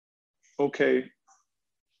to,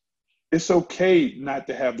 it's okay not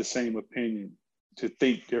to have the same opinion, to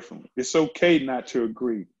think differently. It's okay not to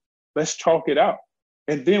agree. Let's talk it out.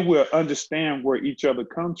 and then we'll understand where each other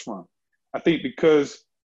comes from. I think because,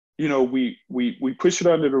 you know, we push it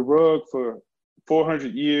under the rug for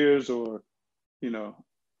 400 years or, you know,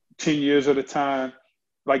 10 years at a time.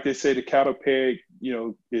 Like they say, the cattle peg, you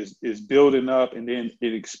know, is building up and then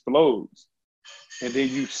it explodes. And then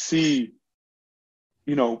you see,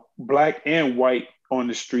 you know, black and white on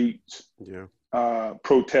the streets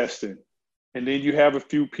protesting. And then you have a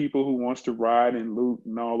few people who wants to ride and loot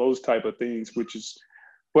and all those type of things,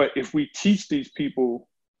 but if we teach these people,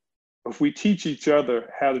 if we teach each other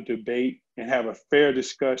how to debate and have a fair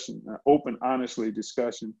discussion, an open, honestly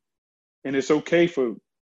discussion, and it's okay for,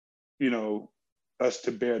 you know, us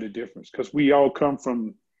to bear the difference, because we all come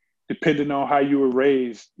from, depending on how you were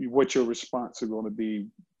raised, what your response is going to be,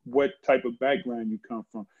 what type of background you come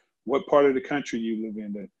from, what part of the country you live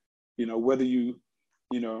in, that, you know, whether you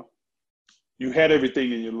know, you had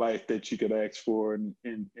everything in your life that you could ask for and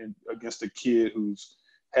against a kid who's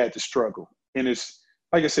had to struggle. And it's,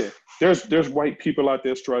 like I said, there's white people out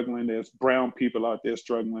there struggling, there's brown people out there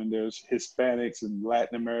struggling, there's Hispanics and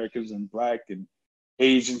Latin Americans and Black and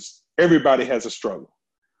Asians. Everybody has a struggle.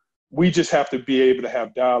 We just have to be able to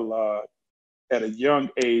have dialogue at a young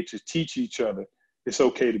age to teach each other it's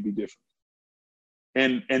okay to be different.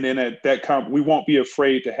 And then at that we won't be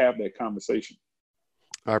afraid to have that conversation.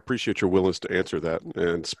 I appreciate your willingness to answer that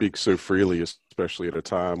and speak so freely, especially at a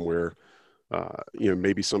time where, you know,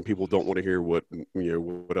 maybe some people don't want to hear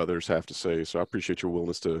what others have to say. So I appreciate your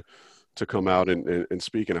willingness to come out and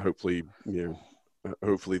speak, and hopefully, you know,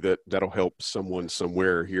 hopefully that'll help someone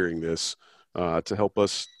somewhere hearing this to help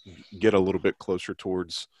us get a little bit closer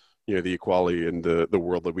towards, you know, the equality and the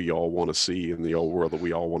world that we all want to see and the old world that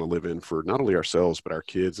we all want to live in for not only ourselves, but our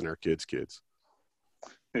kids and our kids' kids.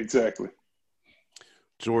 Exactly.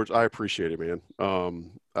 George, I appreciate it, man.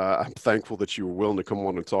 I'm thankful that you were willing to come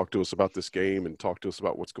on and talk to us about this game and talk to us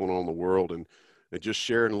about what's going on in the world and just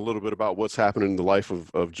sharing a little bit about what's happening in the life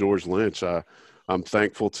of George Lynch. I'm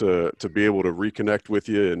thankful to be able to reconnect with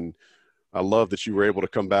you, and I love that you were able to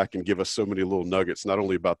come back and give us so many little nuggets, not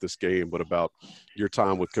only about this game, but about your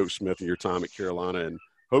time with Coach Smith and your time at Carolina. And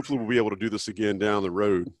hopefully we'll be able to do this again down the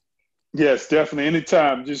road. Yes, definitely.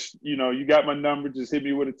 Anytime. Just, you know, you got my number. Just hit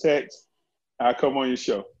me with a text. I'll come on your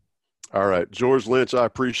show. All right. George Lynch, I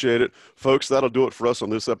appreciate it. Folks, that'll do it for us on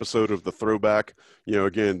this episode of The Throwback. You know,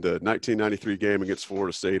 again, the 1993 game against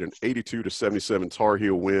Florida State, an 82-77 Tar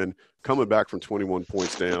Heel win, coming back from 21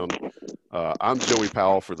 points down. I'm Joey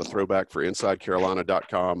Powell for The Throwback for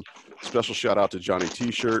InsideCarolina.com. Special shout out to Johnny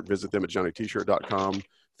T-Shirt. Visit them at JohnnyT-Shirt.com.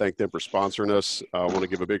 Thank them for sponsoring us. I want to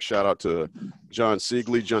give a big shout out to John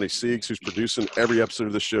Siegley, Johnny Siegs, who's producing every episode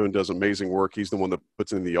of the show and does amazing work. He's the one that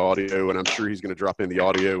puts in the audio, and I'm sure he's going to drop in the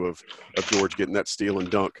audio of George getting that steal and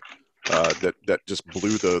dunk that just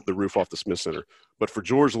blew the roof off the Smith Center. But for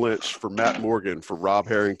George Lynch, for Matt Morgan, for Rob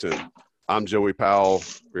Harrington, I'm Joey Powell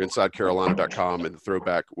for InsideCarolina.com and The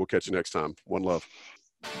Throwback. We'll catch you next time. One love.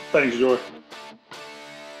 Thanks, George.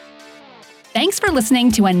 Thanks for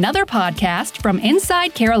listening to another podcast from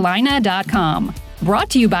InsideCarolina.com. Brought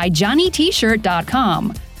to you by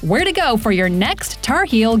JohnnyT-Shirt.com. Where to go for your next Tar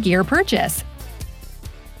Heel gear purchase.